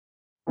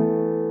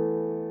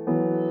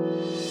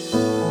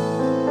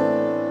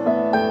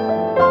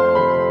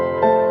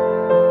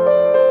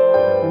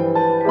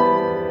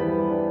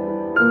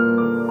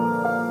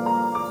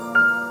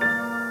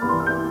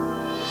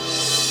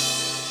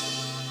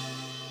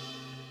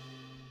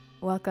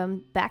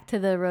Welcome back to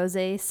the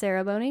Rosé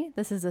Ceremony.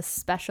 This is a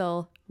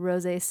special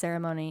Rosé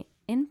Ceremony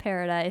in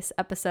Paradise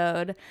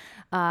episode.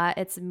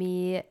 It's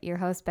me, your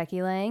host,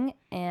 Becky Lang,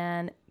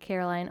 and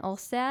Caroline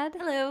Olstad.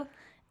 Hello.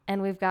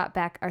 And we've got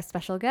back our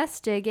special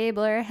guest, Jay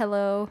Gabler.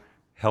 Hello.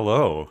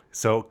 Hello.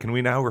 So can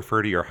we now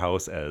refer to your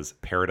house as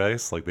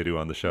Paradise like they do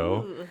on the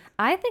show? Ooh.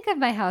 I think of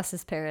my house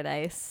as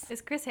paradise.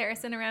 Is Chris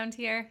Harrison around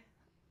here?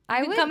 I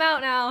You can would come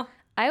out now.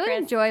 I would Chris.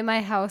 enjoy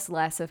my house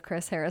less if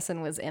Chris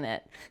Harrison was in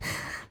it.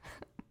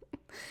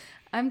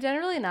 I'm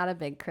generally not a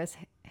big Chris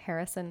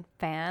Harrison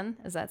fan.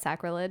 Is that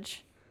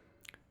sacrilege?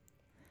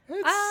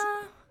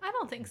 I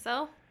don't think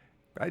so.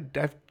 I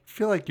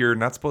feel like you're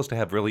not supposed to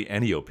have really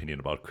any opinion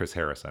about Chris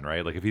Harrison,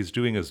 right? Like if he's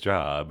doing his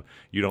job,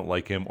 you don't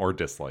like him or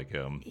dislike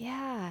him.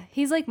 Yeah.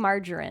 He's like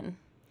margarine.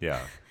 Yeah.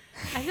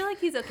 I feel like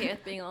he's okay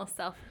with being a little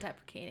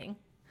self-deprecating.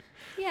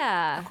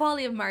 Yeah.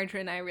 Quality of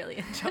margarine I really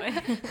enjoy.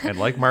 And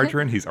like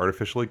margarine, he's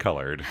artificially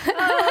colored.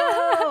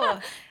 Oh!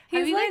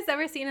 Have you like- guys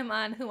ever seen him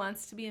on Who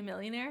Wants to Be a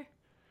Millionaire?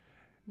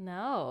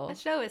 No. That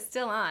show is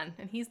still on,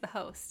 and he's the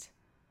host.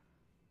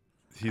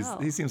 He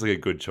seems like a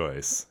good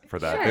choice for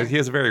that. Sure. He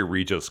has a very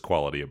Regis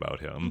quality about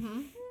him.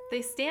 Mm-hmm.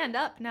 They stand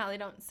up now. They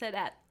don't sit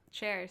at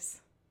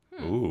chairs.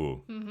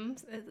 Ooh. Mm-hmm.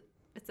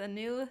 It's a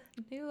new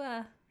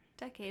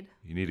decade.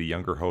 You need a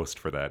younger host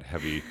for that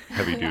heavy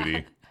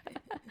duty.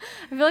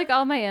 I feel like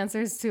all my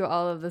answers to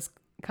all of this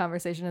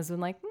conversation has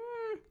been like,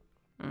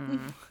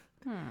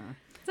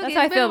 It's That's okay,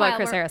 how I it's been feel a about while.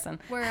 Chris Harrison.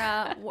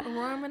 We're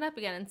warming up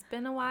again. It's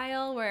been a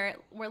while. We're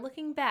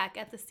looking back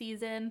at the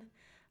season.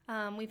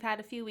 We've had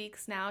a few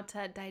weeks now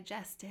to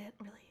digest it,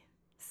 really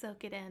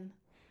soak it in,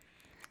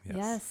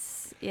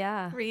 Yes.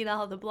 Yeah. read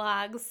all the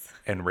blogs.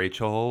 And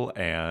Rachel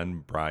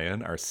and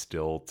Brian are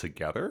still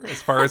together,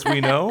 as far as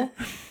we know.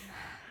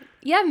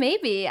 Yeah,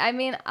 maybe. I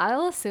mean,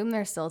 I'll assume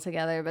they're still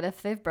together, but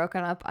if they've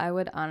broken up, I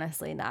would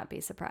honestly not be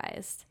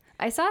surprised.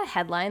 I saw a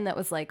headline that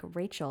was like,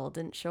 Rachel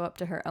didn't show up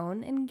to her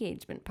own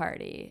engagement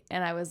party.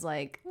 And I was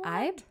like,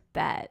 I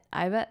bet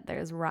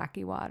there's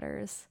rocky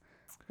waters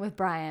with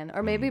Brian.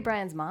 Or maybe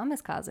Brian's mom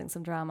is causing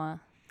some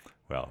drama.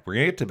 Well, we're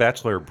going to get to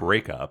Bachelor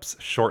breakups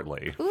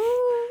shortly.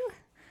 Ooh.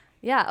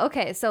 Yeah,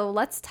 okay, so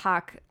let's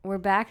talk. We're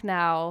back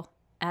now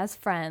as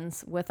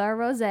friends with our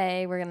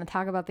rosé. We're going to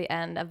talk about the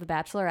end of The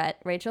Bachelorette,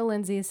 Rachel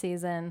Lindsay's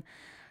season,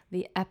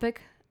 the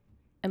epic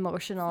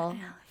emotional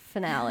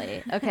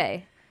finale.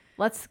 Okay,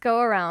 let's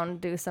go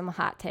around, do some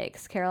hot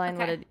takes. Caroline,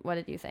 Okay. what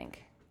did you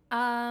think?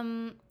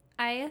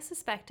 I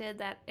suspected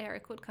that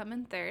Eric would come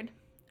in third,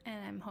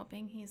 and I'm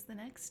hoping he's the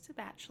next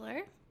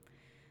Bachelor.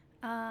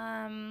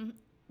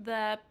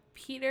 The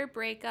Peter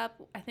breakup,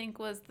 I think,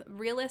 was the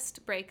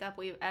realest breakup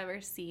we've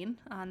ever seen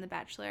on the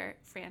Bachelor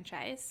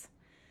franchise.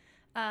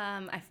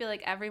 I feel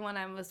like everyone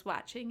I was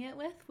watching it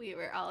with, we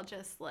were all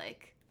just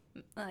like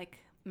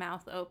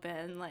mouth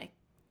open, like,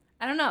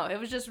 I don't know. It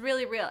was just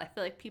really real. I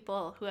feel like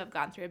people who have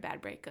gone through a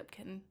bad breakup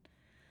can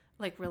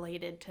like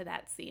related to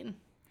that scene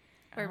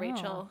where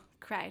Rachel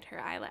cried her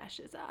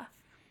eyelashes off.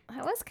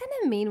 That was kind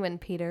of mean when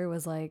Peter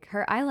was like,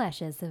 her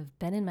eyelashes have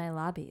been in my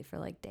lobby for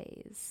like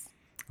days.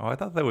 Oh, I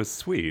thought that was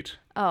sweet.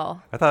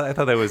 Oh, I thought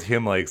that was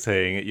him like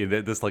saying, you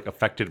know, this like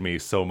affected me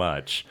so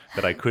much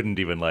that I couldn't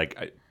even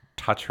like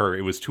touch her.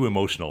 It was too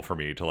emotional for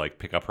me to like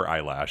pick up her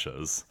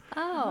eyelashes.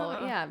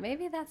 yeah,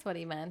 maybe that's what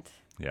he meant.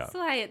 Yeah.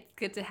 So it's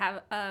good to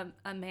have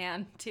a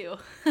man too.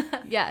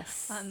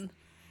 Yes.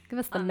 Give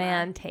us the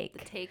man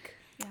take. Take.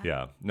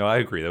 Yeah. No, I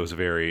agree. That was a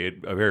very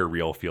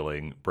real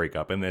feeling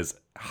breakup, and as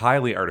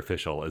highly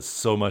artificial as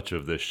so much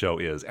of this show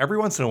is. Every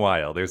once in a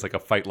while, there's like a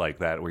fight like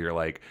that where you're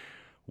like,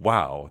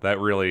 wow,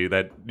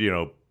 that you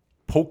know,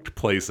 poked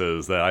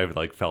places that I've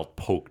like felt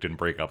poked in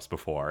breakups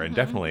before, and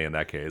definitely in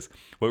that case.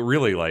 What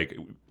really like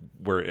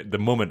where the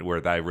moment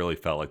where I really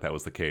felt like that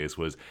was the case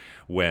was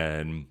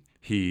when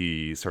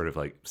he sort of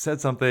like said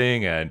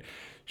something and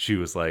she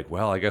was like,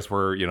 well, I guess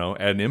we're, you know,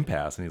 at an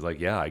impasse. And he's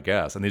like, yeah, I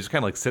guess. And they just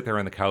kind of like sit there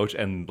on the couch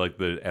and like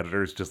the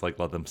editors just like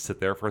let them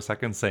sit there for a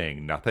second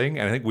saying nothing.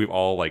 And I think we've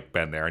all like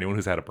been there. Anyone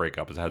who's had a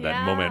breakup has had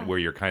that moment where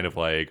you're kind of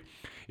like,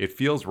 it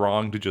feels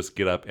wrong to just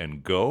get up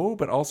and go,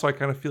 but also I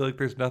kind of feel like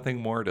there's nothing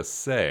more to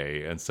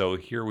say. And so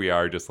here we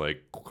are just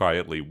like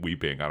quietly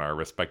weeping on our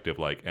respective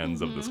like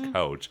ends of this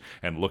couch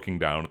and looking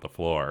down at the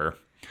floor.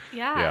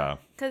 Yeah.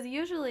 Because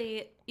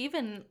usually,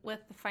 even with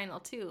the final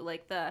two,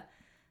 like the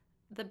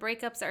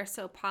breakups are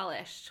so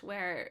polished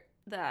where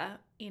the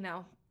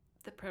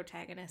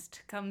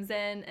protagonist comes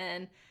in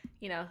and,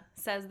 you know,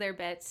 says their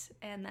bit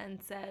and then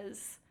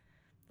says,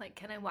 like,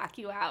 can I walk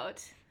you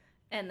out?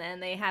 And then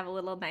they have a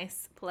little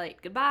nice, polite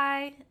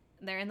goodbye.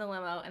 They're in the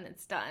limo and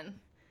it's done.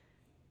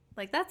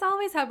 Like, that's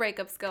always how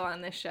breakups go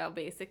on this show,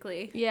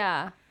 basically.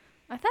 Yeah.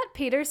 I thought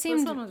Peter This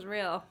seemed one was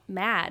real.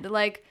 mad.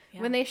 Like,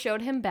 Yeah. when they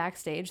showed him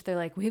backstage, they're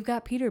like, we've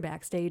got Peter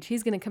backstage.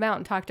 He's going to come out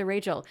and talk to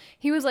Rachel.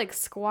 He was, like,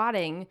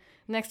 squatting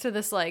next to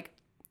this, like,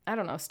 I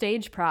don't know,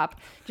 stage prop,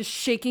 just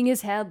shaking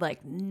his head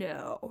like,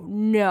 no.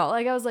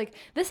 Like, I was like,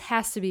 this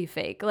has to be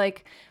fake.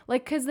 Like,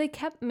 because they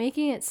kept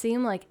making it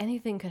seem like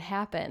anything could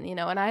happen, you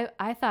know? And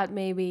I thought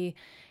maybe,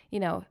 you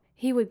know,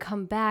 he would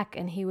come back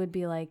and he would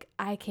be like,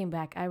 I came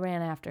back, I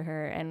ran after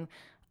her, and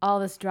all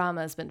this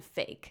drama has been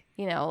fake.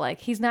 You know, like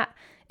he's not,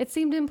 it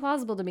seemed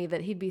implausible to me that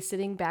he'd be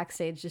sitting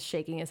backstage just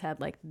shaking his head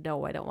like,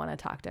 no, I don't want to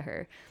talk to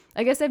her.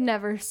 I guess I've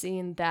never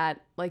seen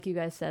that, like you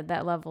guys said,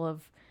 that level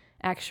of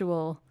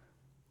actual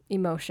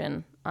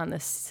emotion on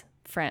this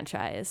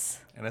franchise.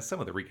 And as some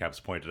of the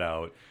recaps pointed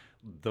out,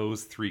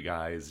 those three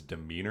guys'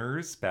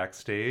 demeanors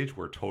backstage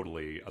were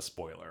totally a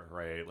spoiler,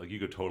 right? Like you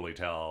could totally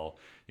tell,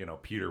 you know,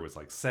 Peter was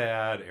like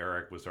sad,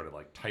 Eric was sort of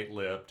like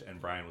tight-lipped,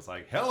 and Brian was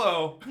like,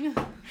 hello,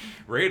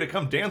 ready to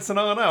come dancing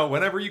on out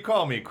whenever you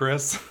call me,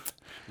 Chris.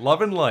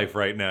 Loving life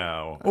right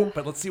now. Oh,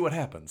 but let's see what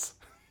happens.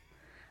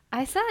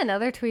 I saw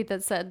another tweet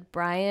that said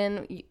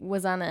Brian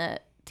was on a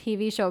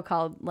TV show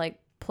called like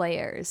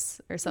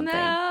Players or something.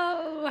 No.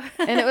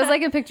 And it was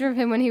like a picture of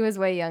him when he was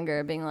way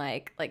younger, being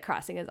like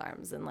crossing his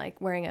arms and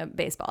like wearing a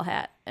baseball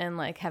hat and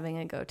like having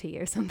a goatee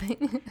or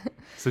something.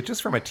 So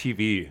just from a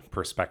TV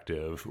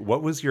perspective,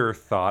 what was your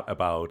thought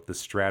about the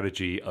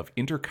strategy of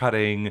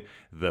intercutting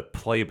the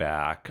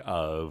playback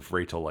of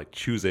Rachel like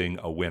choosing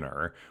a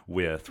winner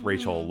with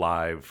Rachel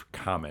live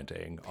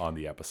commenting on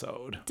the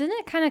episode? Didn't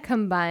it kind of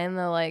combine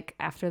the like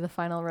after the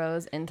final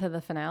rose into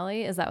the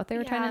finale? Is that what they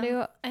were trying to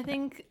do?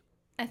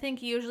 I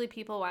think usually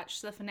people watch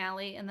the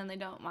finale and then they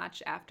don't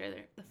watch after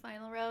the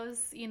final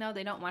rose. You know,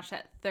 they don't watch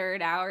that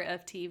third hour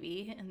of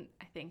TV, and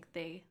I think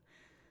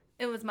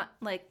it was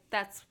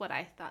that's what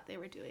I thought they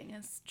were doing,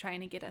 is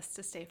trying to get us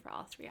to stay for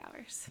all 3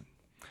 hours.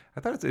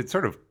 I thought it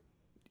sort of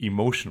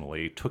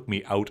emotionally took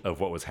me out of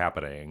what was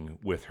happening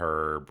with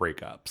her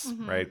breakups,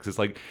 right? Because it's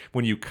like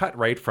when you cut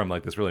right from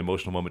like this really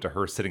emotional moment to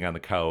her sitting on the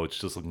couch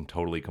just looking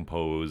totally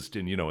composed,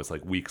 and you know it's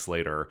like weeks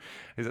later,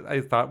 I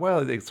thought,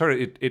 well,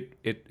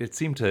 it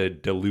seemed to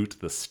dilute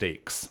the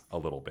stakes a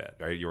little bit,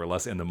 right? You were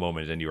less in the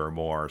moment and you were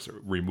more sort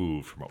of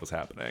removed from what was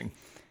happening.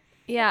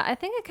 Yeah, I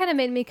think it kind of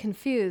made me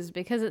confused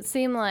because it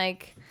seemed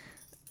like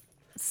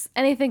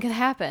anything could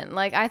happen.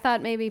 Like I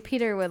thought maybe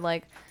Peter would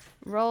like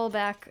roll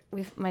back.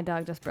 My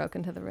dog just broke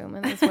into the room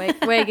and is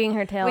wagging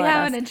her tail. We at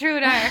have us. an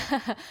intruder.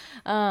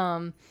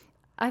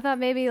 I thought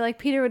maybe like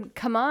Peter would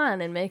come on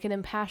and make an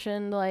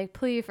impassioned like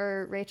plea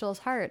for Rachel's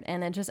heart,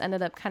 and it just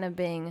ended up kind of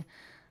being,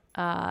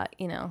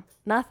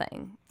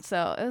 nothing.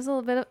 So it was a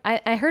little bit of.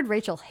 I heard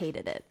Rachel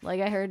hated it.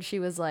 Like I heard she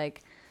was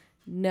like,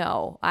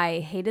 no, I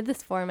hated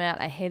this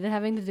format. I hated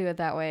having to do it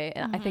that way,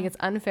 and I think it's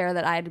unfair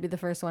that I had to be the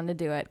first one to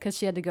do it because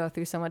she had to go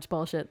through so much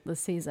bullshit this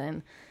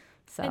season.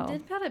 So. It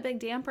did put a big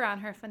damper on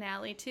her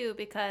finale, too,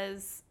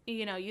 because,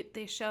 you know,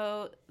 they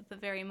show the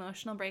very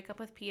emotional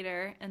breakup with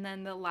Peter and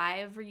then the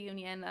live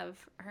reunion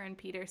of her and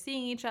Peter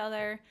seeing each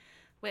other,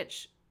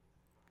 which,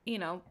 you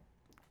know,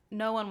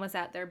 no one was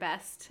at their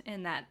best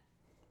in that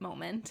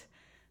moment.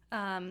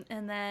 And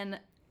then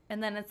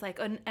it's like,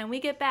 and we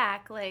get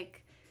back,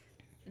 like,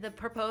 the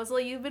proposal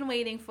you've been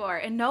waiting for.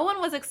 And no one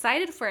was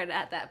excited for it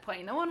at that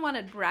point. No one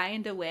wanted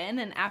Brian to win.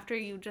 And after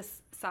you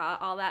just saw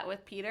all that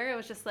with Peter, it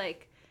was just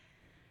like,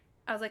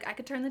 I was like, I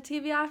could turn the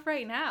TV off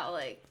right now.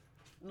 Like,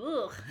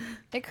 ugh.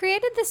 It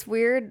created this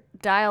weird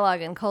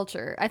dialogue and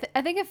culture.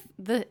 I think if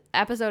the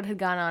episode had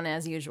gone on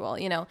as usual,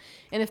 you know,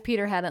 and if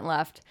Peter hadn't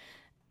left,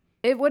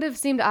 it would have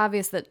seemed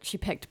obvious that she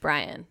picked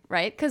Brian,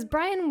 right? Because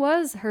Brian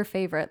was her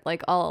favorite,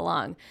 like, all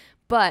along.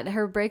 But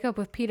her breakup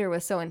with Peter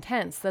was so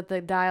intense that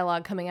the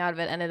dialogue coming out of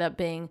it ended up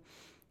being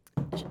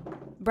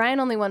Brian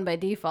only won by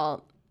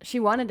default. She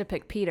wanted to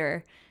pick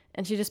Peter,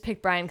 and she just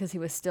picked Brian because he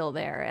was still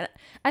there. And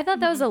I thought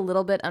that was a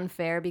little bit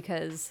unfair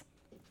because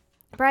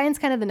Brian's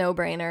kind of the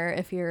no-brainer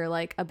if you're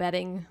like a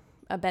betting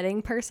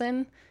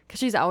person, because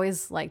she's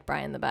always liked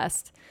Brian the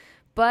best.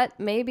 But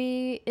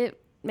maybe it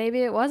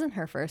wasn't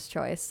her first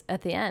choice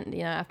at the end,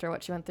 you know, after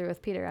what she went through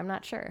with Peter. I'm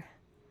not sure.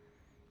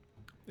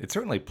 It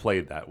certainly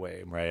played that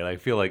way, right? I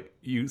feel like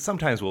you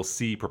sometimes will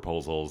see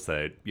proposals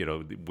that, you know,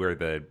 where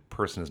the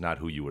person is not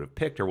who you would have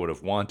picked or would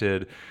have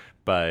wanted,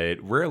 but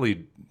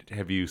rarely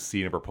have you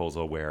seen a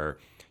proposal where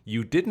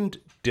you didn't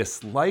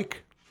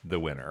dislike the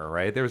winner,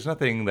 right? There was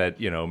nothing that,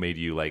 you know, made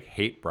you like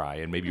hate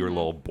Brian. Maybe you were a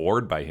little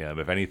bored by him,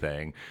 if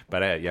anything.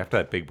 But after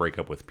that big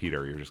breakup with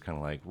Peter, you're just kind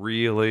of like,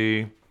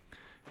 really?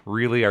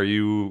 Are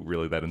you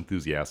really that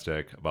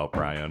enthusiastic about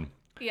Brian?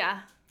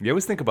 Yeah. You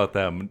always think about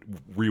them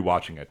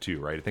rewatching it too,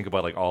 right? Think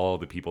about like all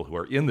the people who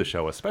are in the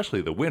show,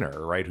 especially the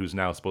winner, right? Who's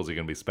now supposedly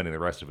going to be spending the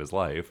rest of his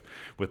life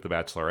with The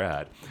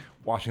Bachelorette,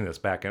 watching this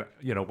back. And,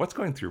 you know, what's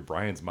going through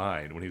Brian's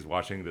mind when he's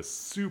watching this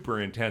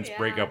super intense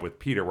breakup with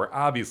Peter, where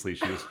obviously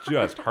she was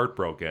just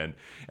heartbroken.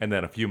 And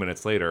then a few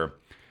minutes later,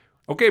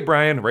 okay,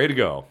 Brian, ready to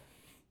go.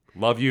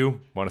 Love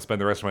you. Want to spend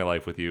the rest of my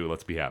life with you.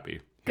 Let's be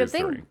happy. Good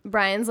thing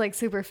Brian's like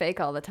super fake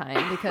all the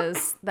time,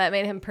 because that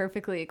made him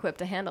perfectly equipped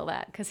to handle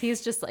that. Because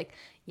he's just like,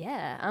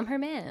 yeah, I'm her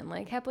man,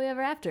 like happily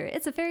ever after.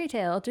 It's a fairy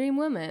tale, dream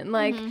woman.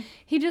 Like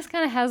he just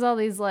kind of has all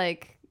these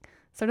like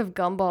sort of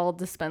gumball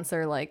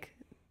dispenser like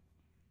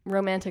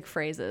romantic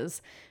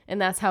phrases,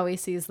 and that's how he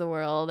sees the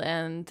world.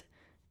 And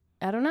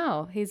I don't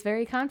know, he's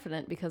very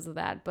confident because of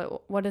that.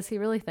 But what does he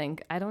really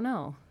think? I don't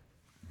know.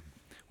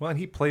 Well, and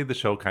he played the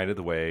show kind of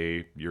the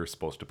way you're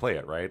supposed to play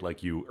it, right?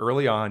 Like you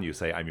early on, you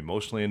say, I'm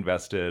emotionally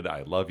invested.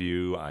 I love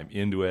you. I'm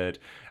into it.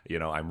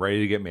 I'm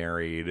ready to get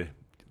married.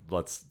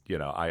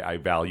 I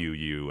value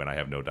you and I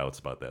have no doubts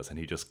about this. And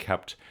he just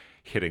kept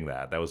hitting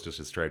that. That was just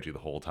his strategy the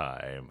whole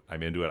time.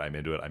 I'm into it. I'm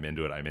into it. I'm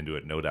into it. I'm into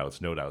it. No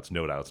doubts, no doubts,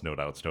 no doubts, no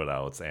doubts, no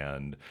doubts.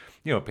 And,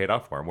 it paid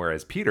off for him.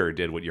 Whereas Peter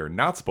did what you're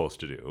not supposed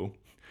to do,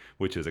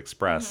 which is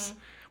express.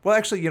 Well,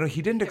 actually,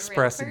 he didn't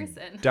express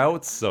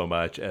doubts so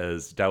much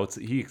as doubts.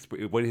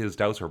 What his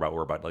doubts were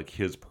about like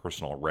his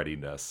personal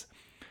readiness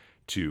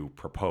to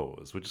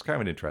propose, which is kind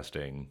of an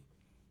interesting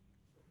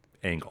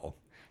angle.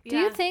 Do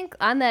you think,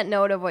 on that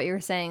note of what you were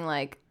saying,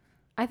 like,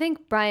 I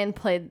think Brian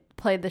played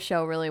the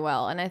show really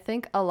well, and I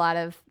think a lot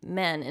of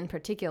men in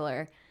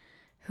particular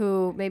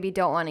who maybe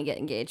don't want to get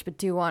engaged but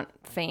do want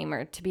fame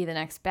or to be the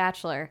next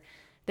Bachelor,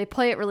 they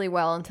play it really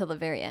well until the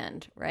very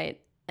end,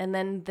 right? And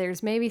then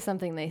there's maybe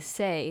something they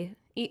say,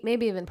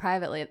 maybe even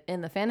privately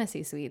in the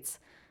fantasy suites,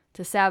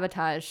 to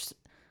sabotage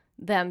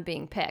them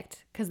being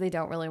picked because they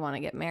don't really want to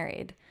get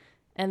married.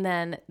 And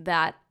then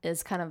that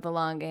is kind of the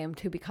long game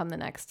to become the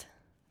next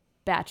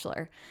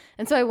Bachelor.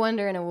 And so I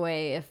wonder in a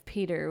way if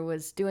Peter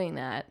was doing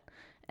that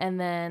and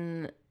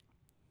then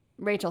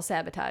Rachel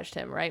sabotaged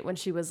him, right? When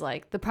she was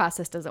like, the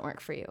process doesn't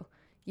work for you.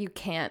 You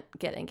can't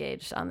get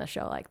engaged on the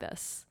show like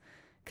this.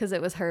 Because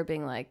it was her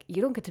being like,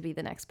 you don't get to be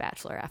the next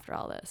Bachelor after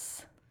all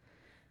this.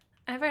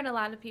 I've heard a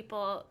lot of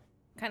people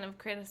kind of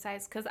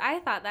criticize, because I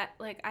thought that,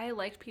 like, I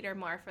liked Peter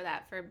more for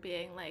that, for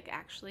being like,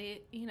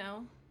 actually,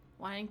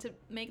 wanting to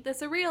make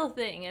this a real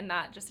thing and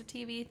not just a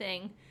TV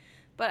thing.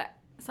 But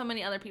so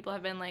many other people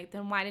have been like,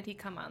 then why did he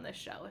come on this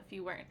show if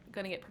you weren't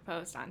going to get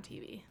proposed on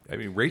TV? I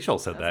mean, Rachel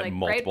said that like,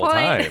 multiple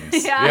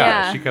times.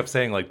 Yeah. She kept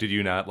saying, like, did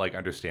you not, like,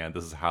 understand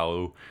this is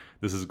how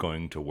this is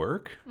going to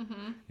work?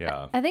 Mm-hmm.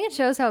 Yeah. I think it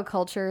shows how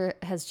culture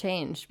has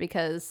changed,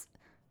 because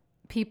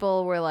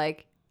people were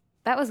like,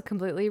 that was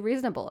completely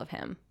reasonable of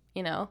him.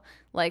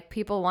 Like,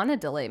 people want to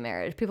delay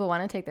marriage. People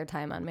want to take their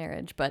time on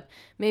marriage. But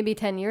maybe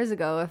 10 years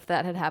ago, if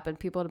that had happened,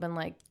 people would have been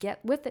like,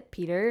 get with it,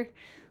 Peter.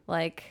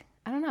 Like,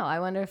 I don't know. I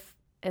wonder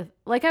if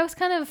I was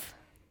kind of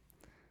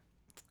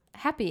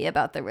happy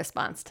about the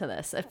response to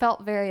this. It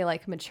felt very,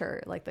 like,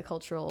 mature, like the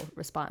cultural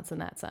response in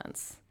that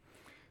sense.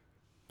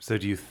 So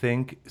do you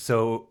think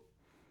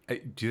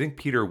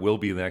Peter will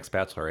be the next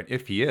Bachelor? And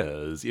if he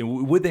is,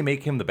 would they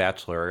make him the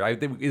Bachelor?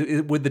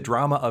 Would the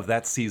drama of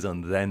that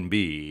season then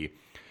be,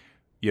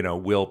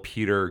 will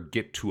Peter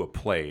get to a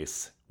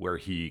place where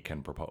he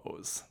can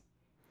propose?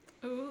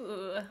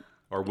 Ooh.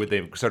 Or would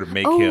they sort of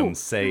make him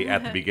say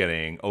at the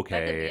beginning,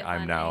 okay,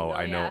 I know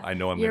I'm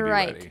going to be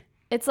ready?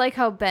 It's like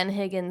how Ben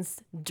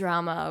Higgins'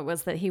 drama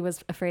was that he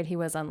was afraid he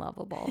was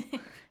unlovable.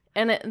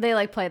 And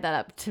they played that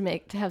up to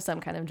have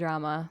some kind of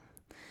drama.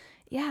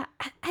 Yeah,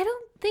 I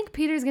don't think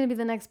Peter's going to be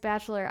the next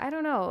Bachelor. I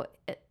don't know.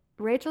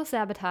 Rachel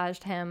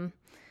sabotaged him.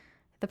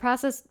 The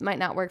process might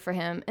not work for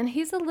him. And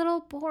he's a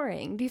little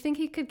boring. Do you think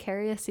he could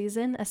carry a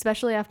season,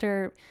 especially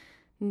after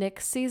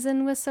Nick's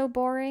season was so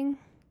boring?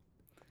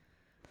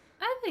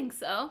 I think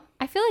so.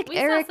 I feel like we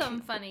Eric saw some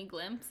funny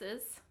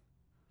glimpses.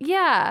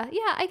 Yeah,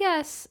 I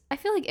guess. I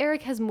feel like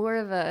Eric has more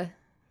of a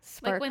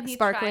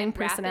sparkling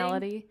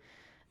personality.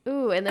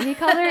 Ooh, and then he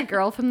called her a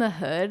girl from the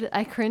hood.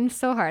 I cringed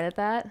so hard at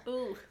that.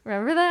 Ooh.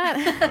 Remember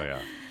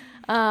that?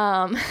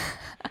 Oh, yeah.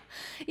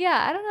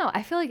 Yeah, I don't know.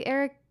 I feel like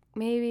Eric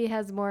maybe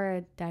has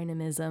more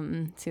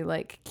dynamism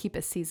to, keep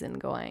a season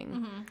going.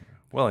 Mm-hmm.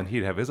 Well, and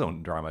he'd have his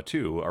own drama,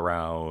 too,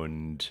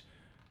 around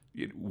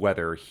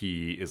whether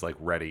he is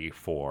ready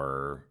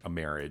for a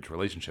marriage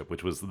relationship,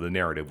 which was the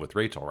narrative with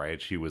Rachel,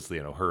 right? She was,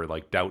 her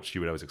doubts she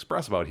would always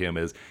express about him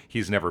is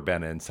he's never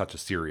been in such a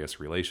serious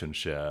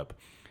relationship.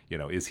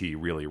 Is he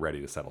really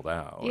ready to settle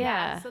down?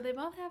 Yeah. So they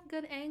both have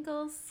good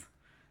angles.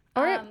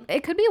 Or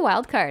it could be a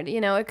wild card.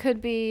 It could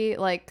be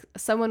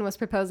someone was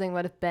proposing,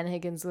 what if Ben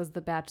Higgins was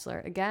the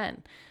Bachelor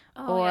again?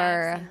 Oh, or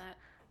yeah, I've seen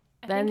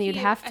that. then you'd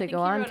have to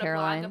go on,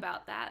 Caroline. He wrote a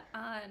blog about that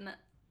on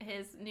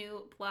his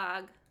new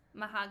blog,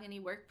 Mahogany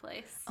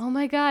Workplace. Oh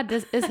my God!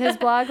 Is his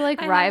blog I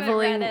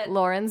rivaling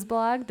Lauren's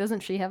blog? Doesn't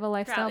she have a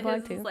lifestyle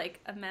blog too? His is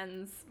a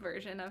men's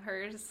version of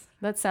hers.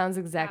 That sounds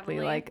exactly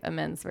Probably. like a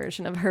men's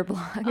version of her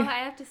blog. Oh,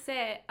 I have to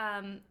say,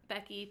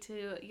 Becky,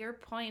 to your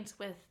point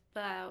with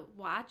the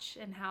watch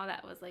and how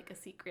that was a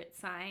secret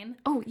sign.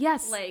 Oh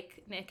yes.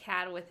 Like Nick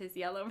had with his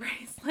yellow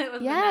bracelet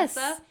with yes.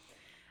 Vanessa.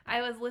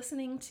 I was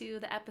listening to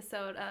the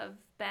episode of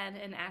Ben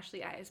and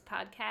Ashley I's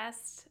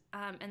podcast,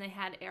 and they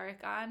had Eric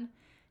on.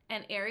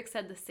 And Eric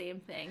said the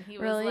same thing. He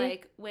was really?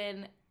 like,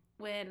 when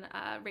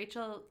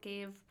Rachel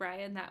gave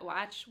Brian that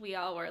watch, we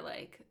all were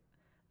like,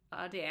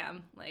 oh,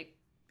 damn.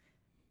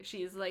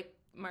 She's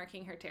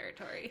marking her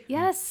territory.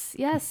 Yes,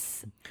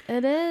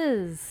 it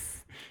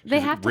is. They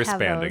have to have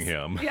those. Wristbanding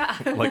him. Yeah.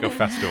 Like a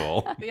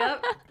festival.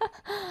 Yep.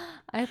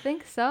 I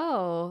think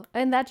so.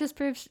 And that just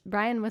proves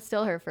Brian was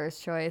still her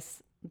first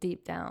choice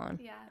deep down.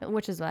 Yeah.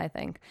 Which is what I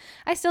think.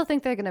 I still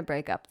think they're going to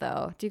break up,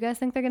 though. Do you guys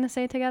think they're going to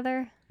stay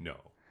together? No.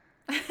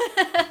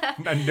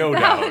 No That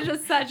doubt. was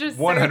just such a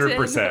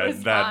 100%.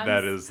 certain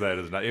That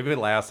response. is not. If it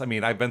lasts, I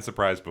mean, I've been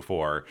surprised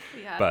before,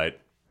 Yeah. but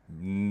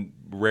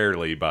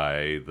rarely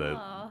by the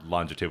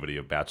longevity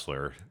of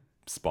Bachelor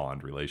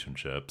spawned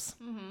relationships.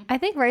 I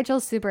think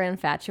Rachel's super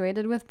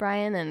infatuated with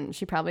Brian and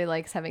she probably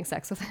likes having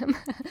sex with him.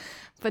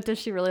 But does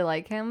she really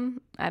like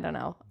him? I don't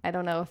know. I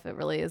don't know if it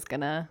really is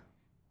gonna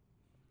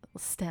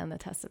stand the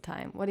test of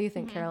time. What do you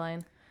think,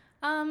 Caroline?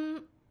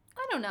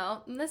 I don't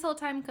know. This whole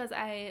time, because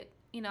I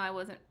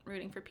wasn't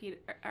rooting for Peter,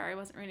 or I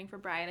wasn't rooting for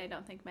Brian. I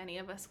don't think many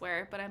of us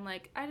were, but I'm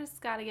like, I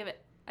gotta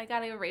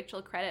give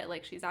Rachel credit.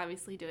 Like, she's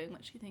obviously doing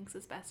what she thinks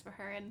is best for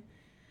her, and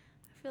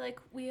I feel like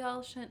we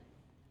all shouldn't,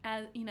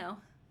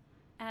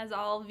 as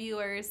all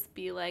viewers,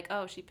 be like,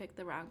 oh, she picked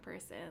the wrong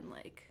person.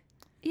 Like,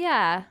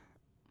 Yeah.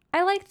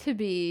 I like to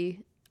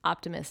be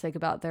optimistic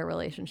about their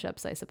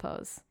relationships, I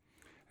suppose.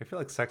 I feel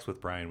like sex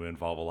with Brian would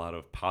involve a lot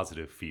of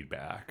positive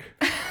feedback.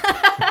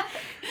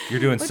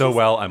 You're doing so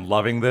well. I'm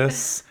loving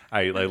this.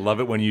 I love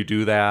it when you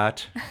do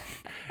that.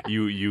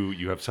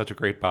 You have such a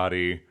great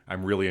body.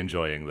 I'm really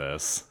enjoying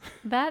this.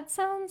 That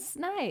sounds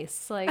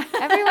nice. Like,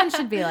 everyone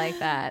should be like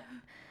that.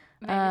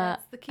 maybe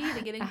that's the key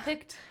to getting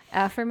picked.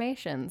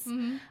 Affirmations.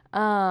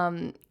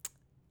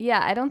 Yeah,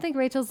 I don't think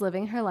Rachel's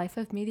living her life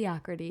of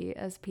mediocrity,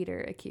 as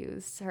Peter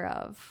accused her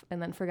of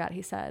and then forgot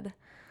he said.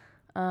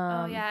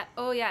 Oh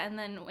yeah. And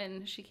then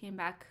when she came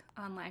back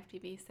on live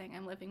TV saying,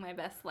 "I'm living my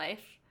best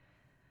life,"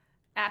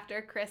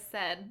 after Chris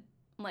said,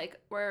 like,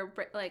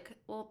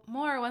 well,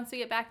 more once we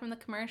get back from the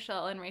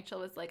commercial, and Rachel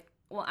was like,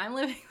 "Well, I'm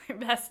living my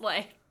best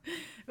life."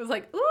 It was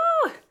like,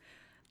 ooh,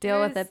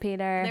 Deal with there's- it,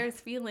 Peter. There's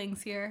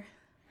feelings here.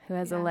 Who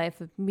has a Yeah.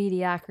 life of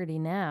mediocrity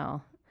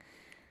now.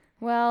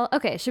 Well,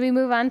 okay, should we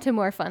move on to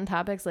more fun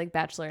topics like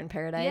Bachelor in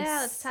Paradise? Yeah,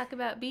 let's talk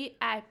about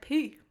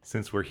BIP.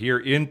 Since we're here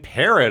in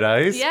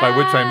paradise, by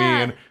which I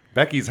Yeah. mean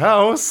Becky's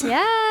house.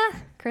 Yeah,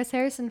 Chris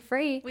Harrison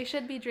free. We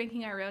should be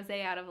drinking our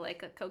rosé out of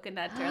like a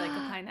coconut or like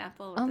a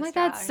pineapple. With Oh a my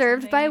straw God, or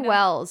served something, by you know?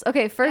 Wells.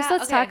 Okay, first Yeah,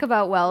 let's okay. talk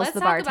about Wells, Let's the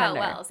talk bartender.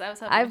 about Wells. I was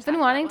hoping I've to been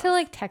talk wanting about to Wells.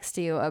 like text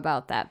you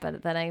about that,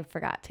 but then I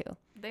forgot to.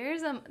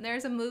 There's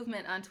a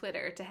movement on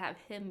Twitter to have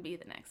him be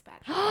the next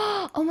Bachelor.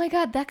 Oh my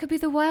God, that could be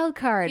the wild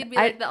card. He'd be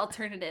like the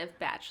alternative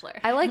Bachelor.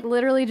 I like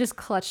literally just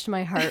clutched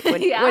my heart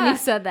when Yeah. you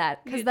said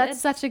that because You that's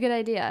did. such a good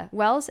idea.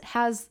 Wells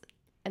has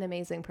an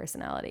amazing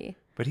personality.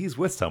 But he's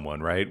with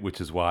someone, right? Which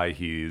is why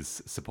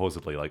he's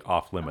supposedly like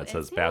off limits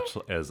is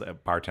as a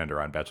bartender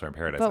on Bachelor in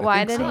Paradise. But I why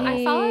think did so.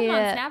 he- I follow him on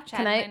Yeah, Snapchat, can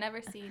and I- I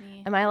never see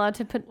any. Am I allowed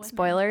to put Women.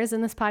 spoilers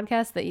in this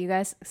podcast that you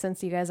guys,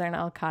 since you guys aren't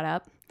all caught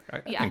up?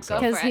 I Yeah, think so.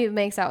 go Because for he it.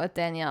 makes out with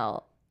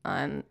Danielle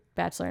on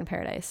Bachelor in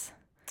Paradise.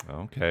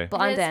 Okay.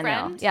 Blonde His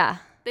Danielle. friend? Yeah.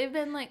 They've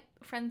been like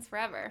friends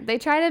forever. They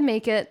try to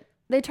make it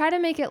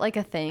like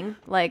a thing.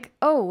 Like,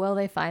 oh, will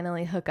they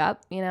finally hook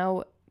up,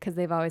 because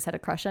they've always had a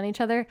crush on each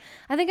other.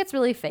 I think it's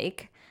really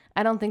fake.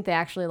 I don't think they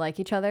actually like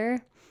each other.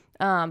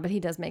 But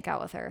he does make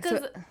out with her. Because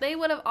So, they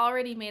would have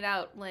already made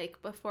out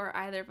like before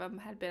either of them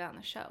had been on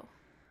the show.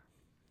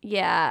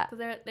 yeah,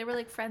 Because they were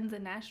like friends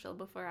in Nashville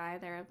before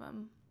either of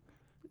them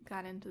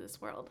got into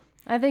this world.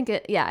 I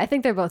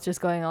think they're both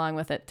just going along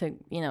with it to,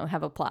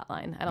 have a plot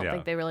line. I don't Yeah.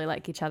 think they really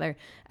like each other.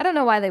 I don't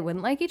know why they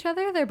wouldn't like each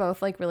other. They're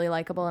both like really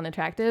likable and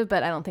attractive,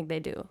 but I don't think they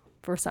do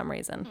for some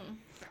reason.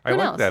 I Who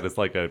like knows? that as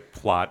like a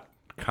plot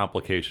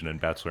complication in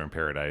Bachelor in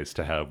Paradise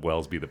to have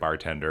Wells be the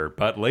bartender.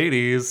 But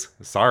ladies,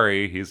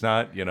 sorry, he's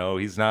not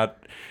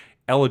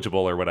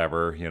eligible or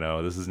whatever.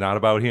 This is not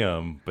about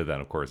him. But then,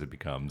 of course, it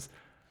becomes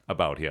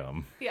about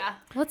him. Yeah.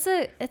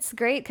 It's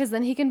great because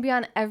then he can be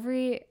on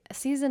every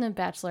season of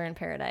Bachelor in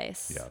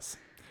Paradise. Yes.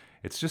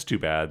 It's just too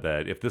bad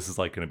that if this is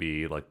like going to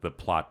be like the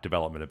plot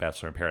development of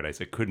Bachelor in Paradise,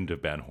 it couldn't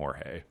have been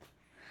Jorge.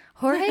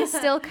 Jorge's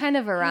still kind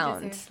of He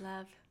around. deserves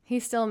love. He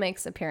still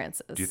makes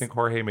appearances. Do you think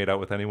Jorge made out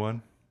with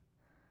anyone?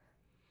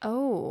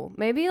 Oh,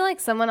 maybe like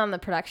someone on the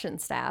production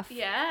staff.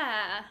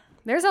 Yeah.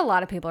 There's a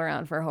lot of people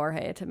around for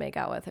Jorge to make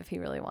out with if he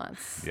really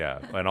wants. Yeah,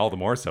 and all the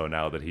more so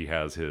now that he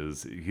has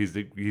he's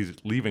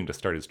leaving to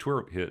start his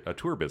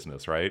tour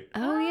business, right?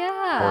 Oh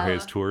yeah.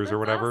 Jorge's tours or that's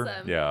whatever.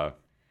 awesome. Yeah.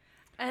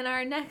 And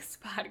our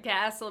next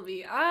podcast will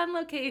be on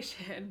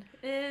location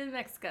in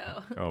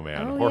Mexico. Oh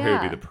man, Oh, Jorge would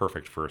yeah. be the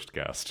perfect first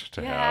guest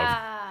to have.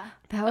 Yeah.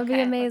 That would be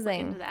Okay, let's look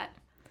amazing. into that.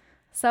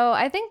 So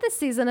I think this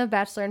season of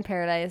Bachelor in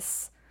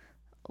Paradise,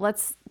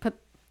 let's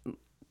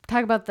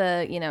talk about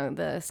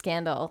the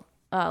scandal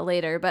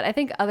later. But I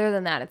think other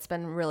than that, it's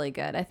been really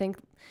good. I think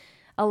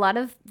a lot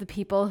of the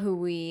people who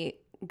we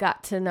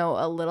got to know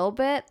a little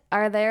bit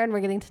are there, and we're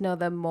getting to know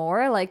them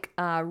more. Like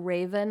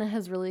Raven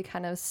has really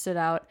kind of stood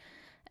out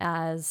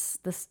as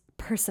this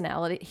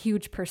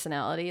huge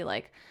personality.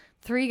 Like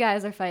 3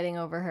 guys are fighting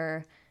over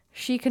her.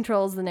 She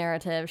controls the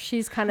narrative.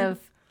 She's kind of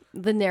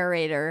the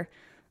narrator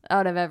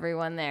out of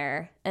everyone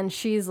there, and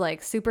she's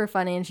like super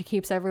funny, and she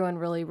keeps everyone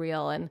really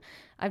real. And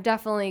I've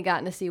definitely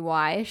gotten to see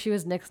why she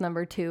was Nick's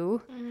number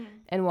 2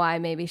 and why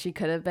maybe she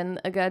could have been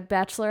a good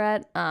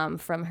bachelorette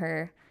from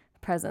her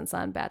presence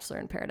on Bachelor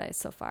in Paradise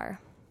so far.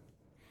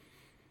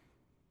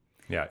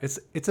 Yeah,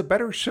 it's a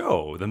better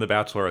show than The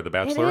Bachelor or The It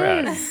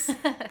Bachelorette. is.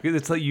 Because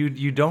it's like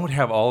you don't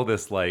have all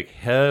this like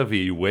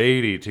heavy,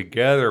 weighty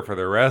together for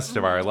the rest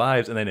of our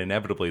lives, and then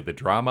inevitably the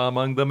drama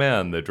among the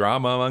men, the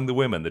drama among the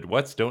women,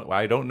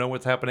 I don't know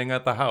what's happening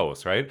at the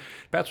house, right?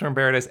 Bachelor in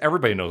Paradise,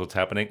 everybody knows what's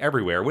happening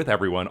everywhere with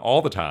everyone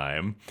all the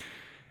time,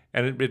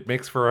 and it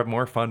makes for a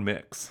more fun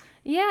mix.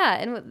 Yeah,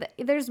 and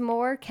there's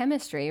more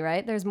chemistry,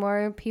 right? There's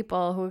more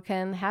people who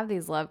can have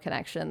these love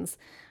connections.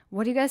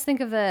 What do you guys think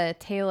of the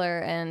Taylor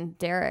and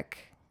Derek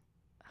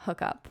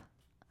hookup?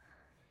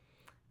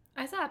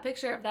 I saw a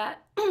picture of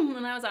that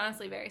and I was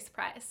honestly very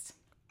surprised.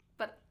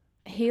 But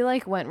He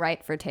like went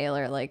right for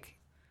Taylor. Like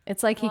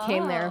it's like he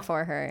came there Whoa.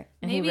 for her,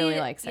 and maybe, he really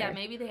likes her. Yeah,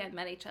 maybe they had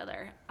met each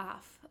other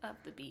off of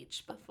the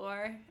beach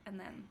before, and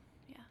then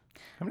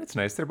I mean, it's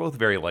nice. They're both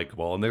very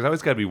likable, and there's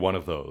always got to be one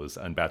of those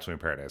on Bachelor in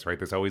Paradise, right?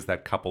 There's always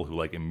that couple who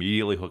like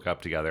immediately hook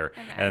up together,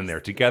 and they're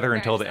together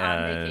until the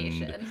on end.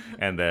 vacation.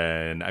 And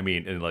then, I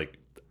mean, in like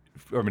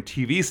from a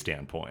TV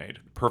standpoint,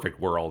 perfect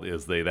world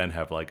is they then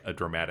have like a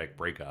dramatic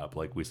breakup,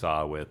 like we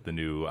saw with the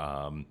new.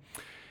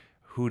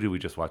 Who did we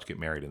just watch get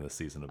married in this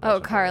season of Bachelor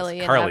in Carly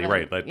Paradise? and Carly, Evan.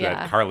 right? That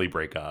Yeah. Carly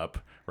breakup,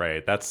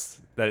 right? That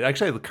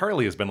actually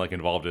Carly has been like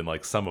involved in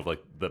like some of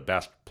like the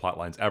best plot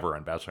lines ever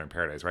on Bachelor in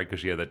Paradise, right? Because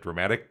she had that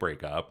dramatic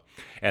breakup,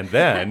 and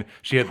then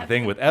she had the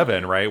thing with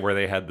Evan, right, where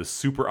they had the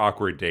super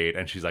awkward date,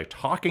 and she's like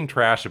talking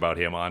trash about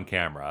him on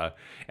camera,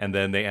 and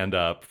then they end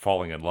up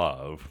falling in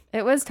love.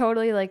 It was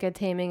totally like a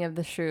Taming of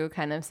the Shrew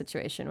kind of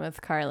situation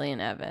with Carly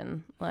and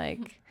Evan.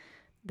 Like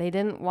they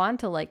didn't want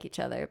to like each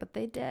other, but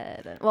they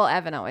did. Well,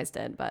 Evan always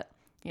did, but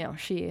you know,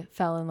 she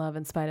fell in love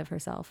in spite of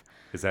herself.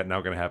 Is that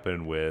now going to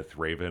happen with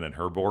Raven and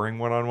her boring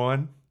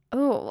one-on-one?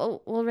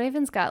 Oh, well,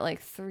 Raven's got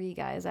like 3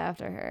 guys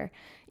after her.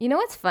 You know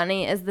what's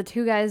funny is the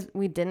 2 guys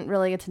we didn't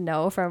really get to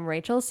know from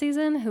Rachel's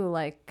season, who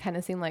like kind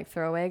of seem like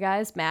throwaway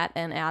guys, Matt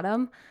and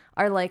Adam,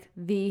 are like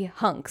the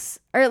hunks.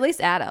 Or at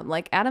least Adam.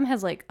 Like Adam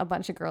has like a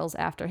bunch of girls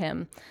after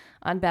him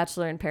on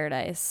Bachelor in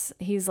Paradise.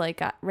 He's like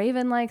got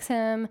Raven likes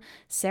him.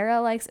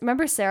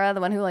 Remember Sarah,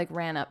 the one who like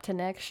ran up to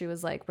Nick? She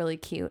was like really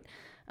cute.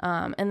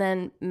 And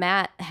then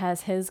Matt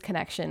has his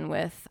connection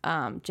with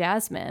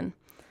Jasmine.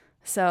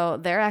 So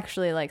they're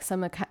actually like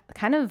some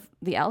kind of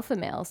the alpha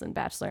males in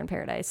Bachelor in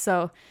Paradise.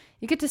 So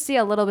you get to see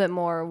a little bit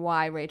more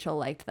why Rachel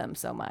liked them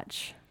so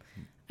much.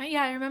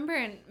 yeah, I remember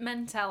in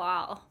Men Tell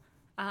All,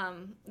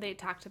 they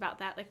talked about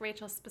that. Like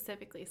Rachel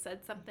specifically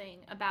said something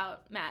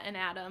about Matt and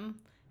Adam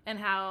and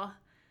how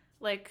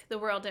like the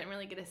world didn't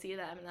really get to see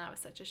them, and that was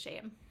such a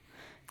shame.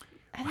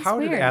 That is How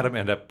did weird. Adam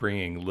end up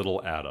bringing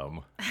little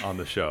Adam on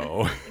the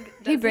show?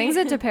 He brings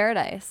it to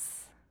Paradise.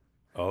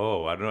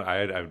 Oh, I don't know.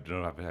 I don't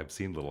know if I've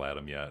seen little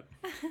Adam yet.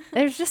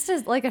 There's just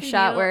like a You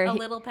shot know, where a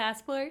little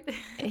passport.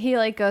 he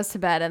like goes to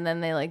bed and then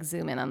they like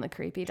zoom in on the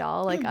creepy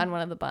doll like on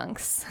one of the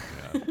bunks.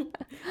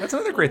 That's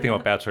another great thing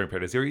about Bachelor in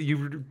Paradise.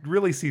 You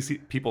really see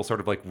people sort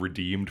of like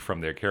redeemed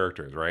from their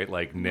characters, right?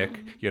 Like Nick,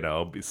 you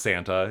know,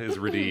 Santa is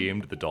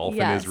redeemed. The dolphin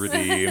Yes. is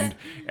redeemed.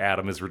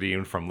 Adam is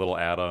redeemed from little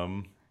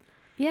Adam.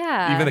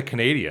 Yeah. Even the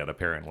Canadian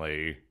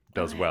apparently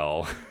does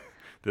well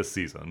this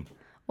season.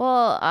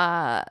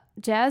 Well,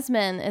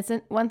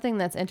 Jasmine, one thing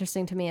that's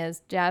interesting to me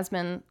is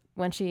Jasmine,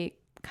 when she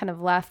kind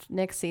of left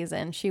Nick's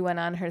season, she went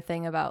on her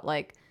thing about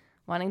like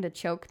wanting to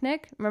choke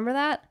Nick. Remember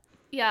that?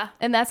 Yeah.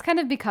 And that's kind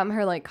of become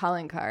her like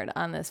calling card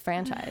on this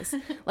franchise.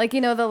 Like,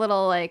 you know, the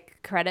little like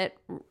credit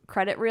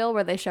reel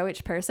where they show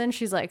each person,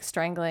 she's like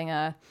strangling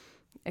a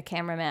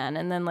cameraman,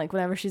 and then like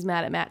whenever she's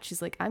mad at Matt,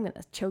 she's like, I'm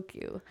gonna choke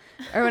you.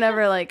 Or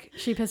whenever like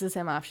she pisses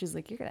him off, she's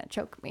like, you're gonna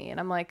choke me. And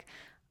I'm like,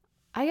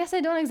 I guess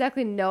I don't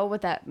exactly know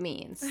what that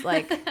means.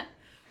 Like,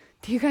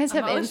 do you guys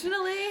have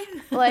Emotionally?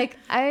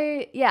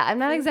 I'm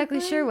not exactly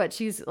sure what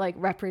she's like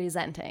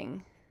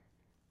representing.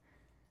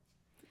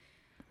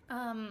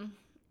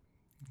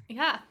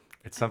 Yeah.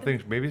 It's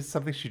something, maybe it's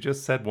something she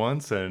just said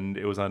once and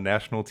it was on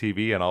national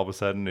TV and all of a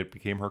sudden it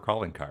became her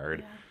calling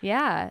card.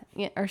 Yeah,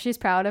 or she's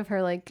proud of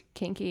her like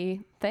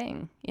kinky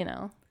thing, you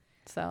know.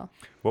 So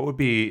What would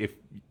be,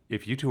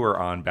 if you two were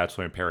on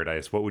Bachelor in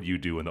Paradise, what would you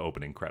do in the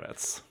opening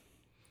credits?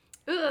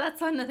 Ooh, that's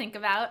fun to think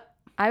about.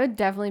 I would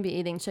definitely be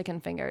eating chicken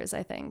fingers,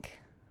 I think.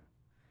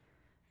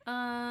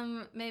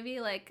 Maybe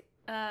like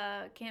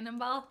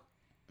Cannonball.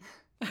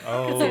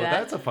 Oh, that.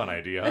 that's a fun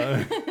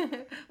idea.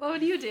 What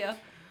would you do?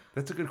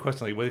 That's a good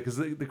question. Like, because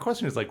the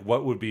question is like,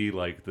 what would be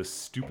like the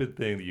stupid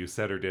thing that you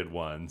said or did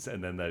once,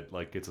 and then that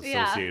like gets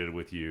Yeah. associated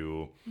with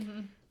you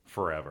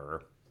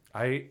forever.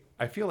 I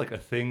feel like a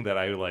thing that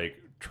I like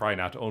try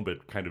not to own,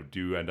 but kind of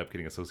do end up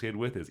getting associated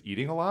with is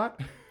eating a lot.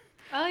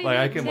 Oh, Like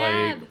I you're can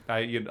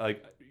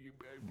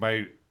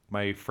Jeb.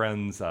 my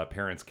friends'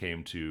 parents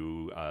came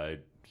to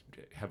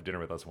have dinner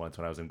with us once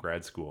when I was in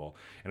grad school,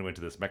 and went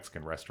to this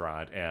Mexican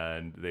restaurant,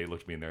 and they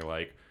looked at me and they're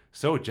like,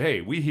 "So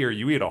Jay, we hear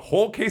you eat a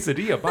whole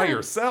quesadilla by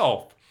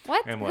yourself."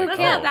 What? I'm Who like,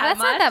 can't? oh. That's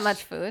not that much.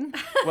 much food.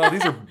 Well,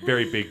 these are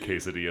very big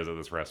quesadillas at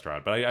this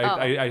restaurant, but Oh.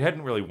 I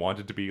hadn't really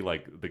wanted to be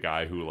like the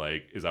guy who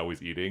like is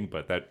always eating,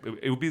 but that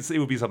it would be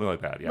something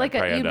like that. Yeah, Like I'd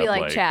probably you'd end be up,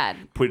 like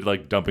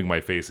Chad. dumping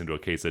my face into a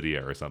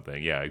quesadilla or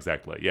something. Yeah,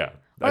 exactly. Yeah,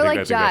 Or like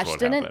that's Josh. what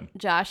Didn't happened.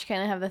 Josh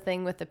kind of have the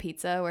thing with the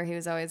pizza where he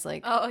was always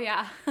like Oh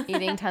yeah.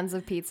 eating tons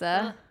of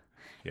pizza?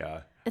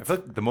 Yeah, I feel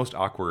like the most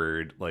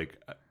awkward like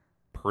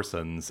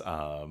person's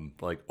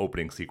like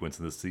opening sequence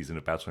in this season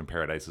of Bachelor in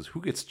Paradise is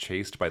who gets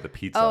chased by the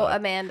pizza. Oh,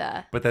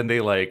 Amanda. But then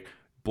they like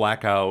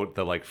black out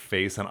the like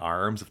face and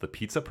arms of the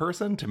pizza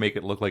person to make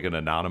it look like an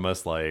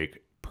anonymous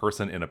like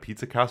person in a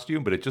pizza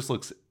costume, but it just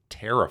looks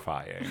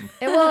terrifying.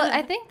 Well,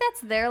 I think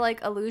that's their like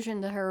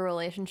allusion to her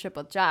relationship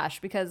with Josh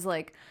because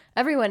like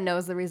everyone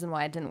knows the reason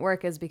why it didn't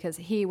work is because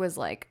he was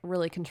like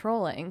really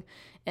controlling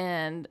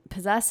and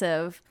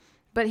possessive,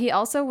 but he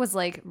also was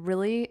like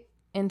really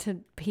into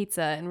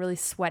pizza and really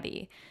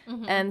sweaty.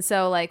 And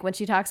so like when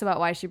she talks about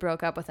why she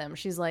broke up with him,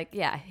 she's like,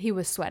 yeah, he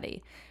was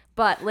sweaty.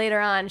 But later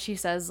on she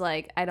says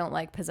like, I don't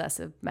like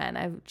possessive men.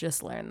 I've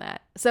just learned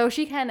that. So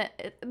she kind of,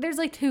 there's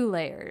like two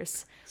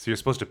layers. So you're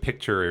supposed to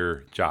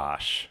picture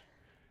Josh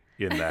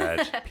in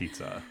that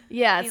pizza.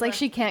 Yeah, it's He like loves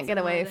she can't pizza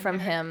get more away than from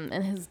her. him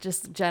and his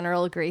just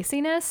general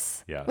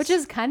graciness. Yes. Which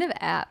is kind of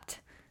apt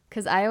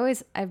because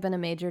I've been a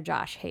major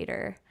Josh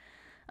hater.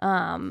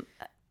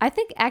 I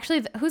think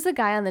actually, who's the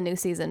guy on the new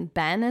season?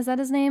 Ben, is that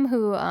his name?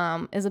 Who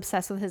is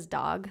obsessed with his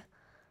dog?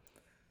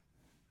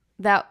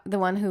 The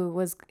one who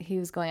was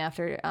going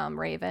after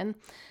Raven.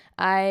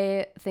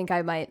 I think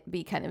I might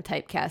be kind of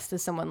typecast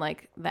as someone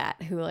like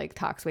that who like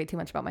talks way too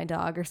much about my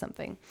dog or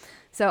something.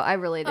 So I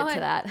related to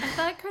that. I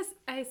thought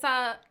I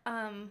saw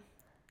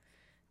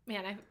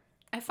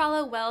I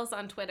follow Wells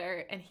on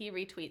Twitter and he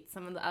retweets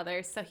some of the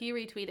others. So he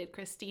retweeted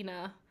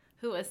Christina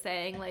who was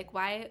saying like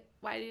why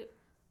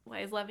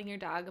is loving your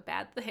dog a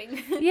bad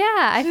thing? Yeah,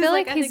 I She's feel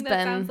like I he's think been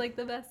that sounds like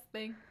the best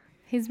thing.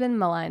 He's been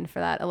maligned for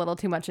that a little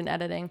too much in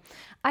editing.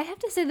 I have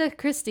to say the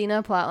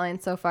Christina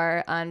plotline so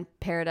far on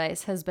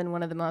Paradise has been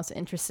one of the most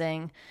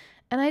interesting.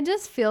 And I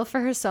just feel for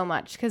her so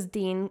much because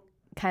Dean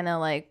kind of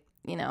like,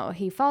 you know,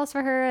 he falls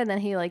for her and then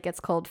he like gets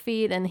cold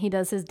feet and he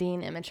does his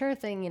Dean immature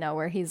thing, you know,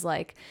 where he's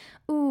like,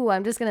 ooh,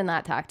 I'm just going to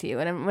not talk to you.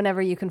 And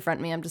whenever you confront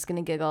me, I'm just going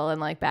to giggle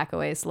and like back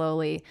away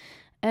slowly.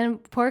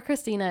 And poor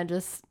Christina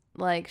just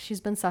like,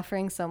 she's been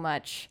suffering so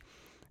much.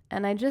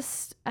 And I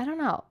don't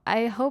know.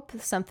 I hope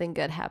something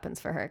good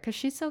happens for her because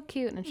she's so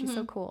cute and she's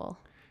so cool.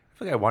 I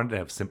feel like I wanted to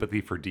have sympathy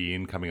for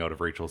Dean coming out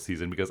of Rachel's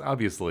season because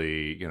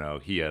obviously, you know,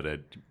 he had a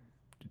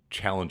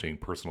challenging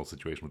personal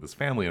situation with his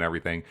family and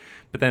everything.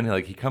 But then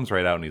like he comes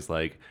right out and he's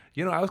like,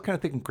 you know, I was kind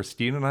of thinking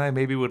Christine and I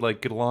maybe would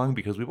like get along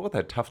because we both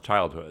had tough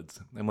childhoods.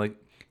 I'm like,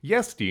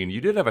 yes, Dean,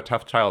 you did have a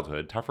tough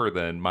childhood, tougher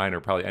than mine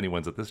or probably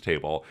anyone's at this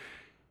table.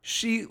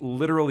 She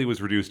literally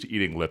was reduced to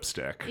eating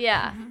lipstick.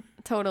 Yeah,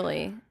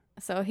 totally.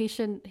 So he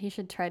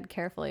should tread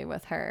carefully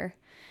with her.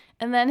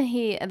 And then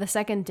the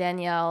second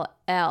Danielle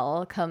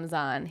L comes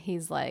on,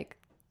 he's like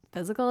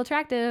physical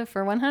attractive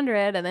for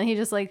 100. And then he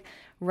just like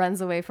runs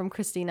away from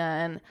Christina.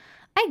 And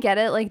I get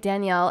it. Like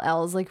Danielle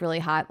L is like really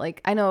hot. Like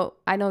I know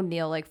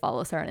Neil like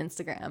follows her on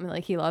Instagram and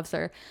like he loves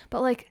her,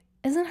 but like,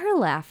 isn't her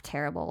laugh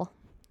terrible?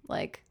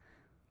 Like,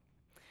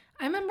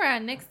 I remember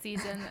on Nick's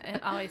season,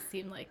 it always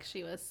seemed like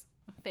she was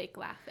fake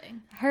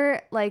laughing.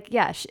 her like,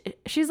 yeah,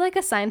 she's like a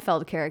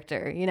Seinfeld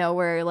character, you know,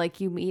 where like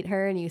you meet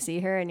her and you see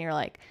her and you're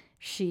like,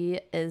 she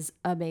is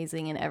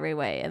amazing in every